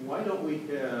 why don't we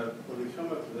have, when we come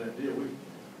up to that deal,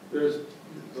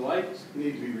 the lights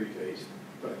need to be refaced,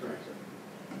 quite frankly,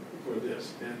 for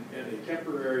this, and a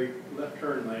temporary left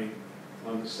turn lane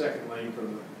on the second lane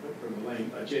from the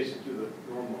lane adjacent to the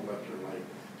normal left turn lane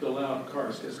to allow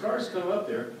cars, because cars come up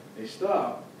there, they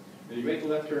stop, and you make a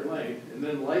left turn lane, and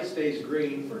then the light stays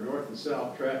green for north and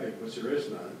south traffic, which there is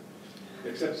none,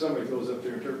 except somebody goes up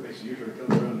there and makes a U-turn,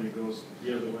 comes around and goes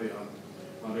the other way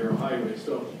on Arrow Highway.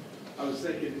 So I was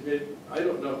thinking, I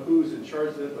don't know who's in charge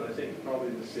of that, but I think probably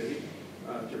the city,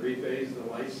 to rephase the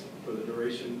lights for the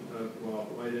duration of while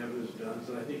White Avenue is done.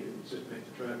 So I think it would just make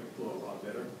the traffic flow a lot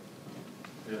better.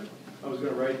 And I was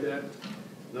going to write that.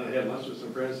 Then I had lunch with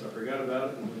some friends, so I forgot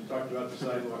about it, and we talked about the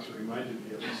sidewalks and reminded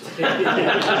me of it.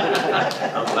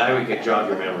 I'm glad we could jog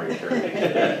your memory,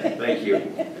 sir. Thank you.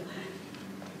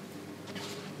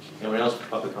 Anyone else for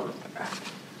public comment?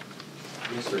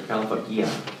 Mr. Calfagia.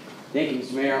 Thank you,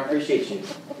 Mr. Mayor. I appreciate you.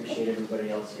 Appreciate everybody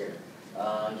else here.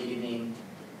 Good evening,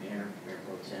 Mayor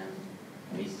Pro Tem,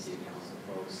 amazing City Council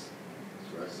folks,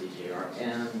 for us,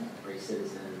 CJRM, great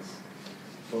citizens,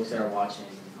 folks that are watching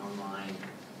online.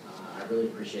 I really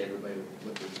appreciate everybody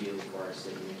what they do for our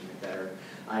city, making it better.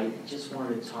 I just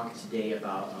wanted to talk today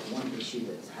about one issue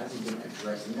that hasn't been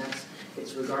addressed, and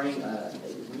it's regarding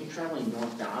when you're traveling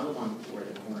northbound. I live on where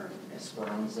the corner of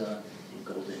Esperanza and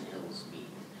Golden Hills meet.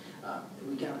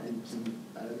 We got some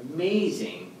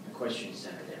amazing equestrian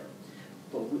center there,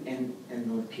 but and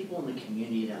the people in the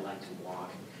community that like to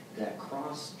walk, that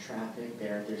cross traffic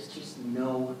there. There's just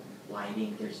no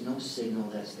lighting. There's no signal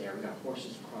that's there. We got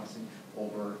horses crossing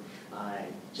over.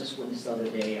 Just witnessed the other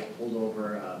day, I pulled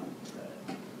over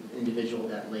an individual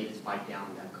that laid his bike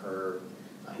down that curb.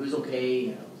 He was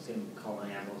okay. I was going to call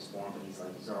an ambulance for him, but he's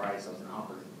like, he's all right. So I was going to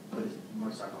offer to put his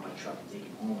motorcycle on my truck and take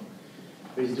him home.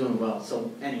 But he's doing well.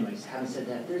 So anyways, having said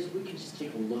that, we can just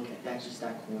take a look at that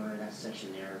corner, that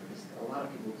section there, because a lot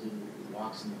of people do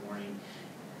walks in the morning.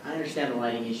 I understand the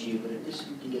lighting issue, but if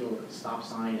we can get a stop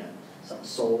sign, something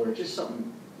solar, just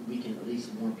something we can at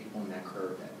least warn people on that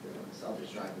curve that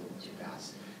others drive a little too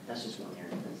fast. That's just one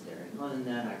area that's there. And other than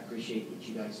that, I appreciate what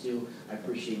you guys do. I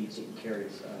appreciate you taking care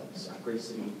of great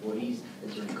city employees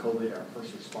during COVID, our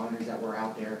first responders that were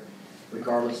out there,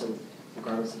 regardless of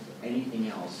anything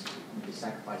else.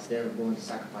 They're willing to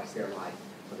sacrifice their life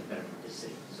for the betterment of the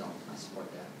city. So I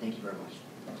support that. Thank you very much.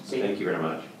 Thank you very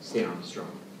much. Stay on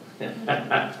strong.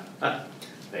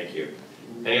 Thank you.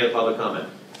 Any other public comment?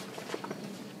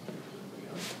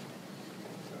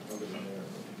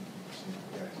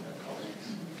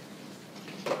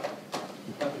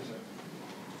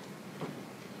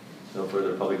 No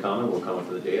further public comment. We'll come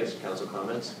to the dais. Council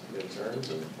comments, concerns,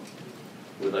 and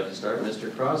who would like to start?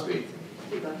 Mr. Crosby.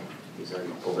 He's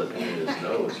already pulled a thing in his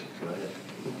nose. Go ahead.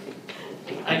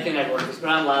 I can never work this, but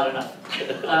I'm loud enough.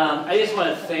 I just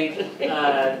want to thank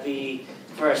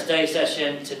for our study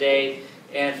session today,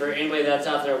 and for anybody that's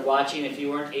out there watching. If you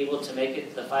weren't able to make it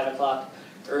to the 5 o'clock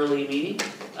early meeting,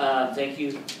 thank you.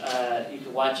 You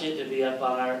can watch it. It'll be up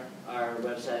on our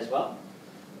website as well.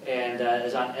 And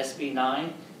it's on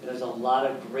SB9. There's a lot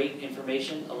of great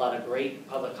information, a lot of great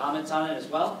public comments on it as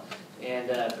well,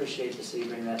 and appreciate the city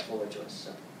bringing that forward to us.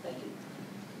 So thank you.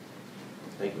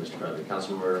 Thank you, Mr. Crosby.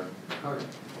 Councilmember Howard.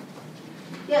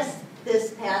 Yes,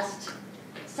 this past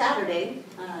Saturday,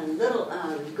 little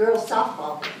girls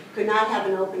softball could not have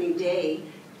an opening day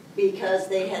because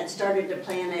they had started to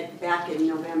plan it back in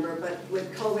November, but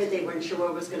with COVID, they weren't sure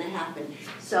what was going to happen.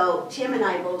 So Tim and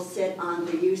I both sit on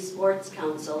the Youth Sports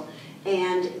Council,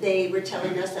 and they were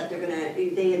telling us that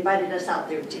they invited us out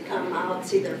there to come out,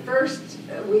 see their first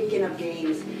weekend of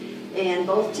games. And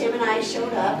both Tim and I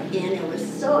showed up, and it was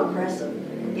so impressive.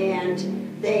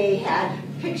 And they had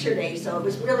picture day, so it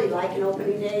was really like an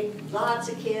opening day. Lots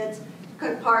of kids,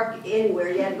 couldn't park anywhere.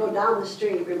 You had to go down the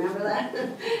street, remember that?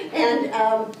 And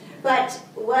but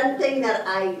one thing that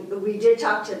we did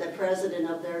talk to the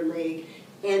president of their league,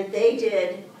 and they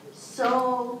did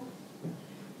so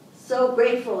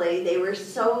gratefully. They were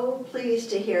so pleased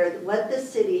to hear what the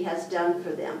city has done for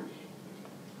them.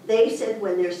 They said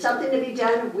when there's something to be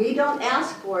done, we don't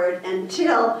ask for it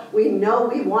until we know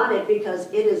we want it, because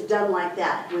it is done like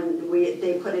that when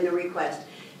they put in a request.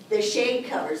 The shade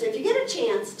covers. If you get a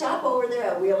chance, stop over there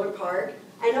at Wheeler Park.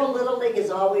 I know Little League is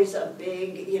always a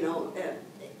big,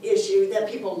 issue that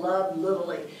people love Little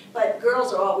League, but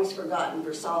girls are always forgotten for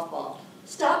softball.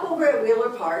 Stop over at Wheeler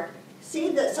Park.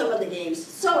 See some of the games.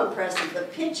 So impressive. The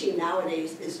pitching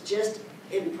nowadays is just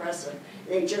impressive.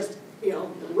 They just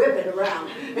whip it around.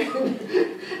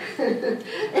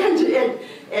 And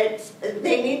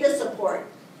they need the support.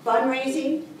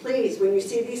 Fundraising, please, when you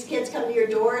see these kids come to your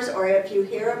doors, or if you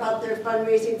hear about their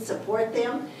fundraising, support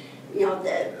them.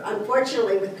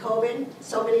 Unfortunately with COVID,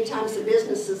 so many times the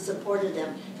businesses supported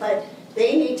them. But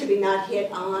they need to be not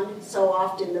hit on so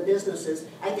often, the businesses.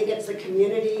 I think it's the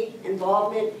community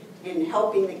involvement in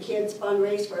helping the kids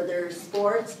fundraise for their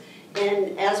sports.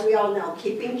 And as we all know,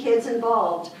 keeping kids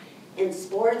involved in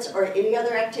sports or any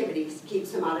other activities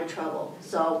keeps them out of trouble.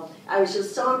 So I was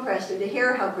just so impressed, and to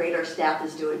hear how great our staff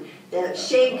is doing. The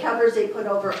shade covers they put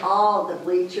over all the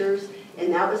bleachers,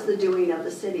 and that was the doing of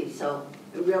the city. So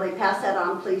really pass that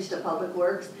on, please, to Public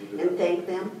Works and thank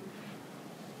them.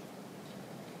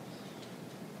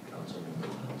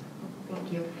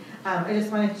 Thank you. I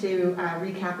just wanted to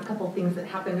recap a couple of things that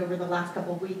happened over the last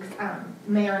couple of weeks.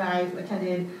 Mayor and I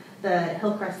attended the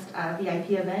Hillcrest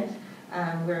VIP event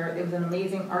where it was an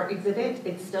amazing art exhibit.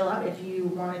 It's still up if you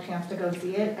want a chance to go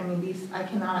see it. I mean, I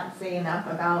cannot say enough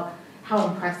about how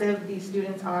impressive these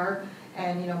students are.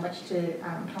 And, much to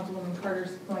Councilwoman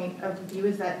Carter's point of view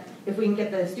is that if we can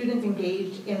get the students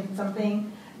engaged in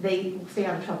something, they stay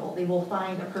out of trouble. They will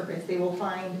find a purpose. They will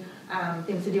find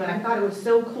things to do. And I thought it was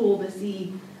so cool to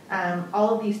see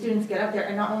all of these students get up there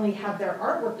and not only have their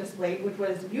artwork displayed, which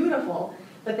was beautiful,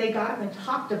 but they got up and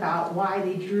talked about why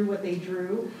they drew what they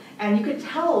drew. And you could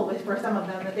tell for some of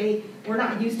them that they were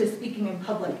not used to speaking in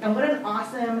public. And what an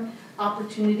awesome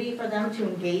opportunity for them to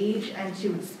engage and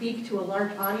to speak to a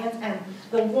large audience. And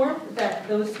the warmth that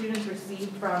those students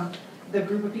received from the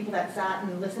group of people that sat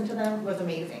and listened to them was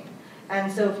amazing.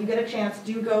 And so if you get a chance,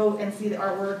 do go and see the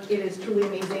artwork. It is truly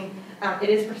amazing. It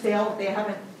is for sale. They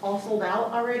haven't all sold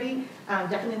out already.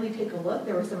 Definitely take a look.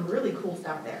 There was some really cool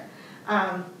stuff there.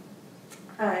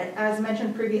 As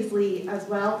mentioned previously as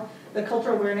well, the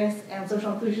Cultural Awareness and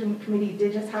Social Inclusion Committee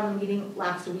did just have a meeting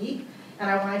last week, and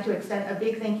I wanted to extend a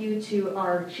big thank you to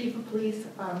our Chief of Police,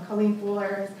 Colleen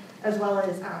Flores, as well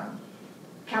as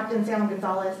Captain Sam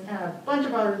Gonzalez, and a bunch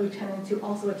of our lieutenants who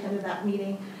also attended that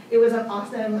meeting. It was an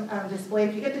awesome display.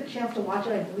 If you get the chance to watch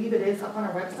it, I believe it is up on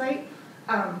our website.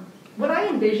 What I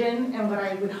envision and what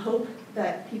I would hope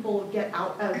that people get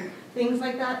out of things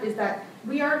like that is that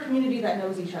we are a community that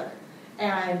knows each other.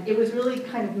 And it was really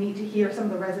kind of neat to hear some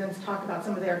of the residents talk about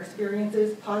some of their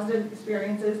experiences, positive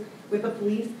experiences with the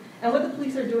police, and what the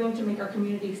police are doing to make our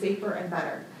community safer and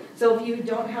better. So if you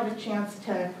don't have a chance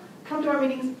to come to our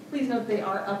meetings, please note they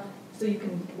are up so you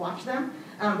can watch them,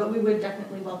 but we would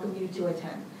definitely welcome you to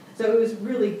attend. So it was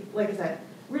really, like I said,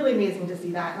 really amazing to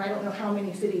see that, and I don't know how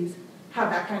many cities have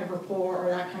that kind of rapport or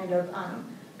that kind of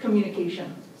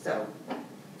communication. So,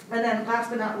 and then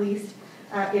last but not least,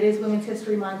 it is Women's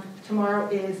History Month. Tomorrow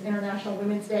is International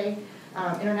Women's Day.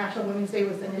 International Women's Day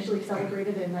was initially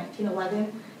celebrated in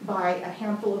 1911 by a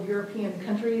handful of European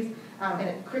countries, and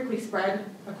it quickly spread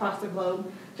across the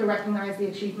globe to recognize the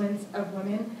achievements of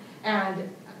women.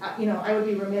 And I would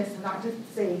be remiss not to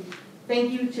say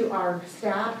thank you to our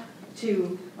staff,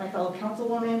 to my fellow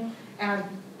councilwoman, and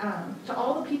to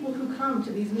all the people who come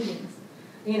to these meetings.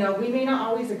 We may not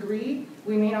always agree,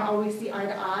 we may not always see eye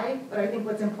to eye, but I think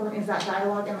what's important is that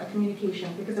dialogue and that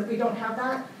communication, because if we don't have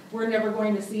that, we're never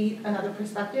going to see another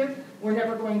perspective. We're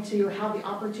never going to have the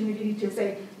opportunity to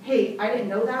say, hey, I didn't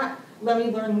know that, let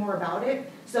me learn more about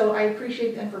it. So I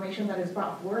appreciate the information that is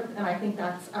brought forth, and I think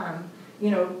that's,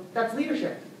 that's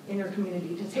leadership in your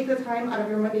community. To take the time out of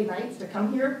your Monday nights to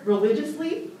come here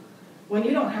religiously when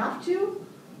you don't have to,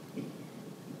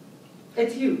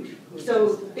 it's huge. So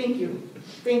thank you.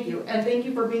 Thank you. And thank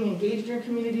you for being engaged in your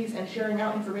communities and sharing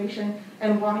out information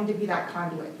and wanting to be that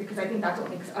conduit, because I think that's what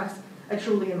makes us a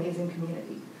truly amazing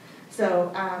community.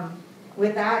 So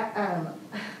with that,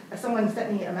 someone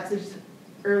sent me a message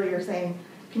earlier saying,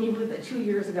 can you believe that 2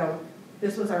 years ago,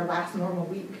 this was our last normal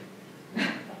week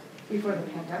before the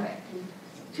pandemic?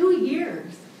 2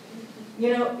 years.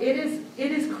 It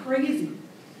is crazy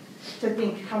to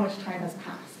think how much time has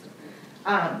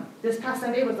passed. This past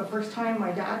Sunday was the first time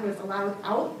my dad was allowed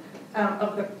out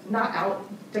not out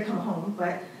to come home,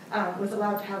 but was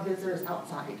allowed to have visitors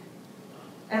outside.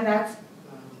 And that's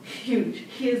huge.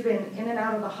 He has been in and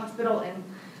out of the hospital and,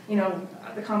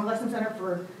 the convalescent center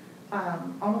for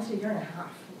almost a year and a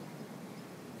half.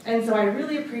 And so I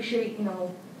really appreciate,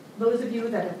 those of you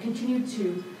that have continued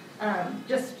to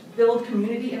just build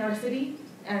community in our city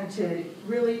and to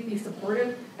really be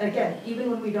supportive. And again,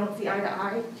 even when we don't see eye to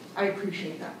eye, I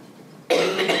appreciate that.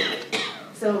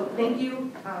 So thank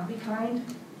you, be kind.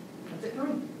 That's it for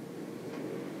me.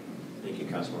 Thank you,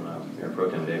 Councilwoman Mayor Pro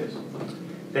Tem Davis.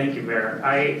 Thank you, Mayor.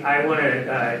 I want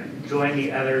to join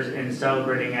the others in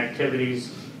celebrating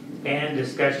activities and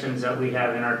discussions that we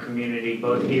have in our community,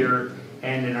 both here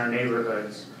and in our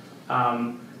neighborhoods.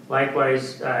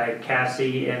 Likewise,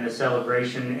 Cassie and the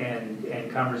celebration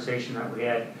and conversation that we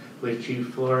had with Chief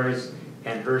Flores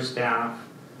and her staff.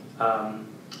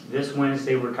 This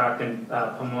Wednesday, we're talking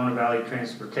Pomona Valley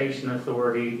Transportation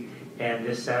Authority, and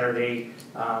this Saturday,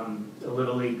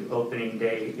 Little League opening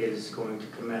day is going to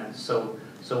commence. So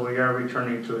we are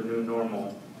returning to a new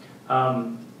normal.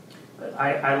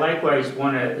 I likewise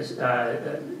want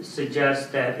to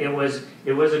suggest that it was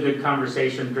a good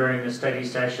conversation during the study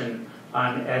session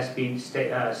on SB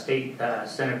State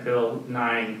Senate Bill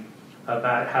 9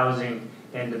 about housing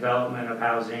and development of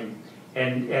housing.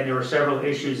 And there were several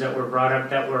issues that were brought up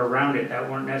that were around it that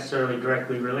weren't necessarily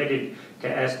directly related to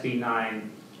SB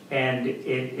 9.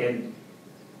 And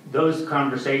those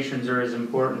conversations are as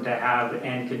important to have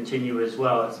and continue as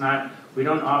well. It's not, we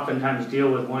don't oftentimes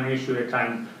deal with one issue at a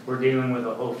time. We're dealing with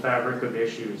a whole fabric of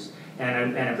issues.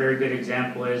 And a very good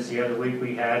example is the other week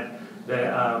we had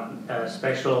the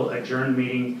special adjourned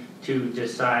meeting to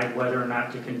decide whether or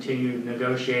not to continue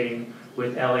negotiating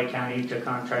with LA County to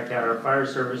contract out our fire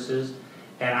services.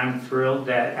 And I'm thrilled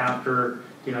that after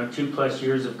 2+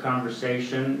 years of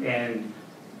conversation and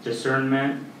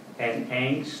discernment and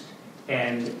angst,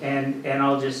 and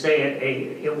I'll just say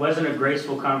it wasn't a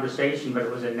graceful conversation, but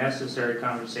it was a necessary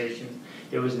conversation.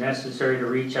 It was necessary to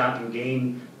reach out and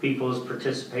gain people's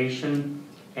participation,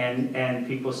 and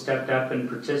people stepped up and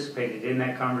participated in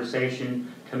that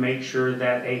conversation to make sure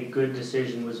that a good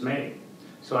decision was made.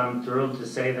 So I'm thrilled to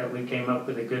say that we came up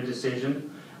with a good decision,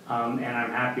 and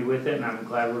I'm happy with it, and I'm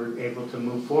glad we're able to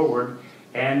move forward.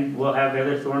 And we'll have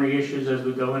other thorny issues as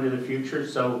we go into the future,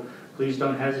 so please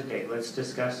don't hesitate. Let's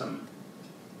discuss them.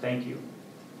 Thank you.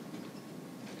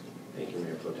 Thank you,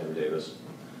 Mayor Pro Tem Davis.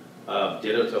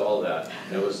 Ditto to all that.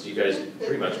 You guys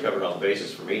pretty much covered all the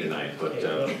bases for me tonight, but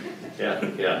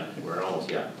yeah, we're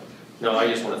almost, No, I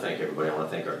just want to thank everybody. I want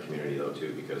to thank our community, though,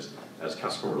 too, because as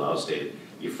Councilmember Lau stated,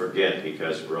 you forget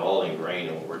because we're all ingrained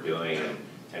in what we're doing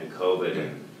and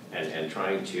COVID and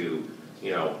trying to,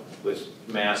 with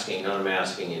masking,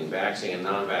 non-masking, and vaccinating and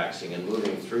non-vaccinating and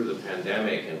moving through the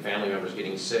pandemic and family members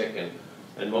getting sick and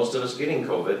most of us getting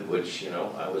COVID, which,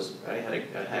 I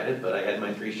had it, but I had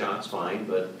my 3 shots fine.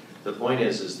 But the point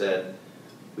is that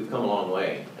we've come a long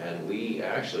way. And we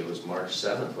actually, it was March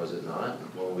 7th, was it not,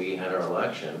 when we had our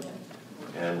election.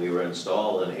 And we were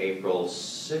installed on April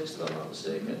 6th, if I'm not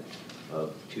mistaken,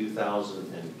 of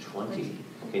 2020.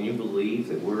 Can you believe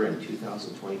that we're in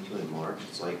 2022 in March?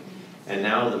 It's like, and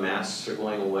now the masks are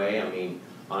going away. I mean,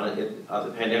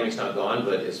 the pandemic's not gone,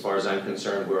 but as far as I'm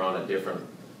concerned, we're on a different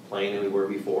plane than we were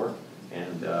before.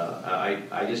 And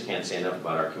I just can't say enough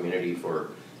about our community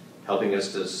for helping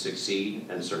us to succeed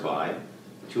and survive.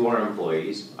 To our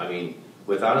employees, I mean,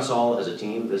 without us all as a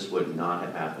team, this would not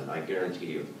have happened, I guarantee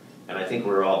you. And I think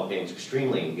we're all being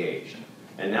extremely engaged.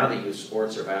 And now that youth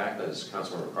sports are back, as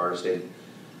Councilmember Carter stated,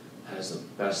 that is the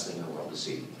best thing in the world to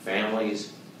see.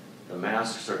 Families, the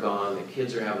masks are gone, the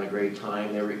kids are having a great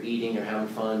time, they were eating, they're having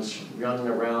fun, running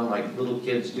around like little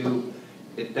kids do.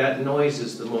 That noise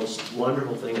is the most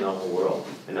wonderful thing in the whole world.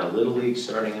 And now Little League's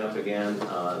starting up again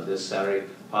this Saturday.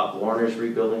 Pop Warner's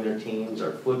rebuilding their teams,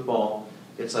 our football.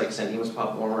 It's like San Dimas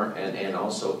Pop Warner and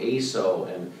also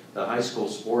ASO and the high school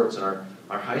sports. And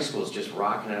our high school is just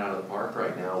rocking it out of the park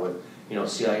right now with,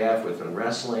 CIF, with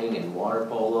wrestling and water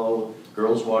polo,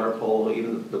 girls water polo,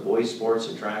 even the boys sports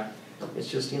and track. It's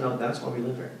just, that's why we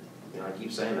live here. I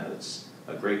keep saying that. It's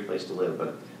a great place to live.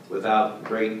 But without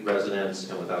great residents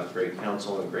and without great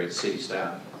council and great city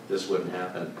staff, this wouldn't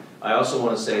happen. I also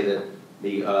want to say that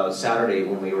the Saturday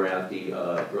when we were at the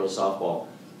girls softball,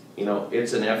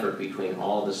 it's an effort between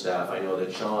all the staff. I know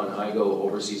that Sean Igo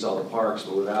oversees all the parks,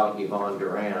 but without Yvonne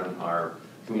Duran, our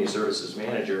community services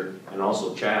manager, and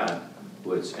also Chad,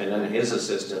 and then his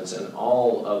assistants, and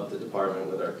all of the department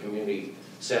with our community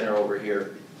center over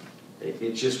here,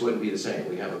 it just wouldn't be the same.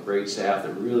 We have a great staff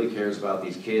that really cares about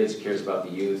these kids, cares about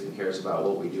the youth, and cares about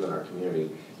what we do in our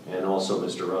community. And also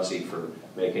Mr. Russi for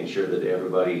making sure that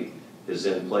everybody is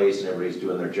in place and everybody's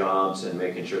doing their jobs and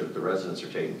making sure that the residents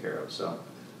are taken care of. So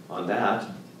on that,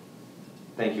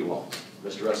 thank you all.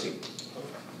 Mr. Russi.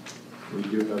 We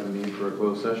do have a need for a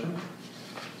closed session.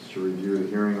 It's to review the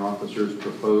hearing officer's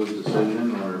proposed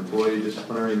decision on an employee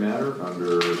disciplinary matter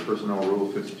under Personnel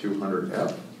Rule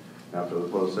 5200F. After the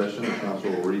closed session, the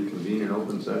council will reconvene in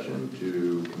open session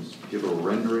to give a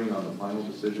rendering on the final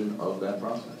decision of that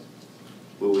process.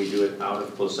 Will we do it out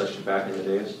of closed session back in the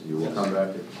days? You will come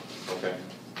back to. Okay.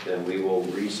 Then we will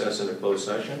recess into closed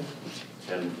session,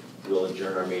 and we'll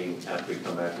adjourn our meeting after we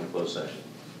come back from closed session.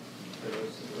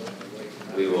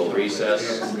 We will recess.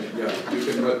 Yeah, you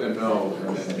can let them know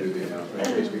and then do the announcement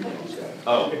in case people don't stay.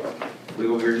 Oh, we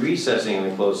will be recessing in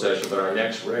the closed session, but our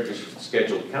next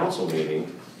scheduled council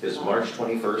meeting is March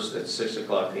 21st at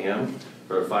 6:00 p.m.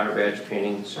 for a fire badge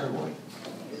painting ceremony.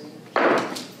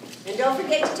 And don't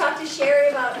forget to talk to Sherry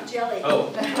about jelly.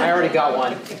 Oh, I already got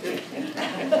one.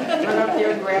 Run up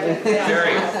there and grab it.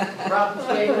 Very. Robin's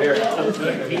favorite. Very.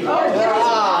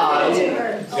 Ah, Give it to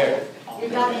her. Very. You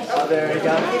got it. Oh, there you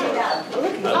go. Give it up. I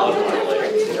love it.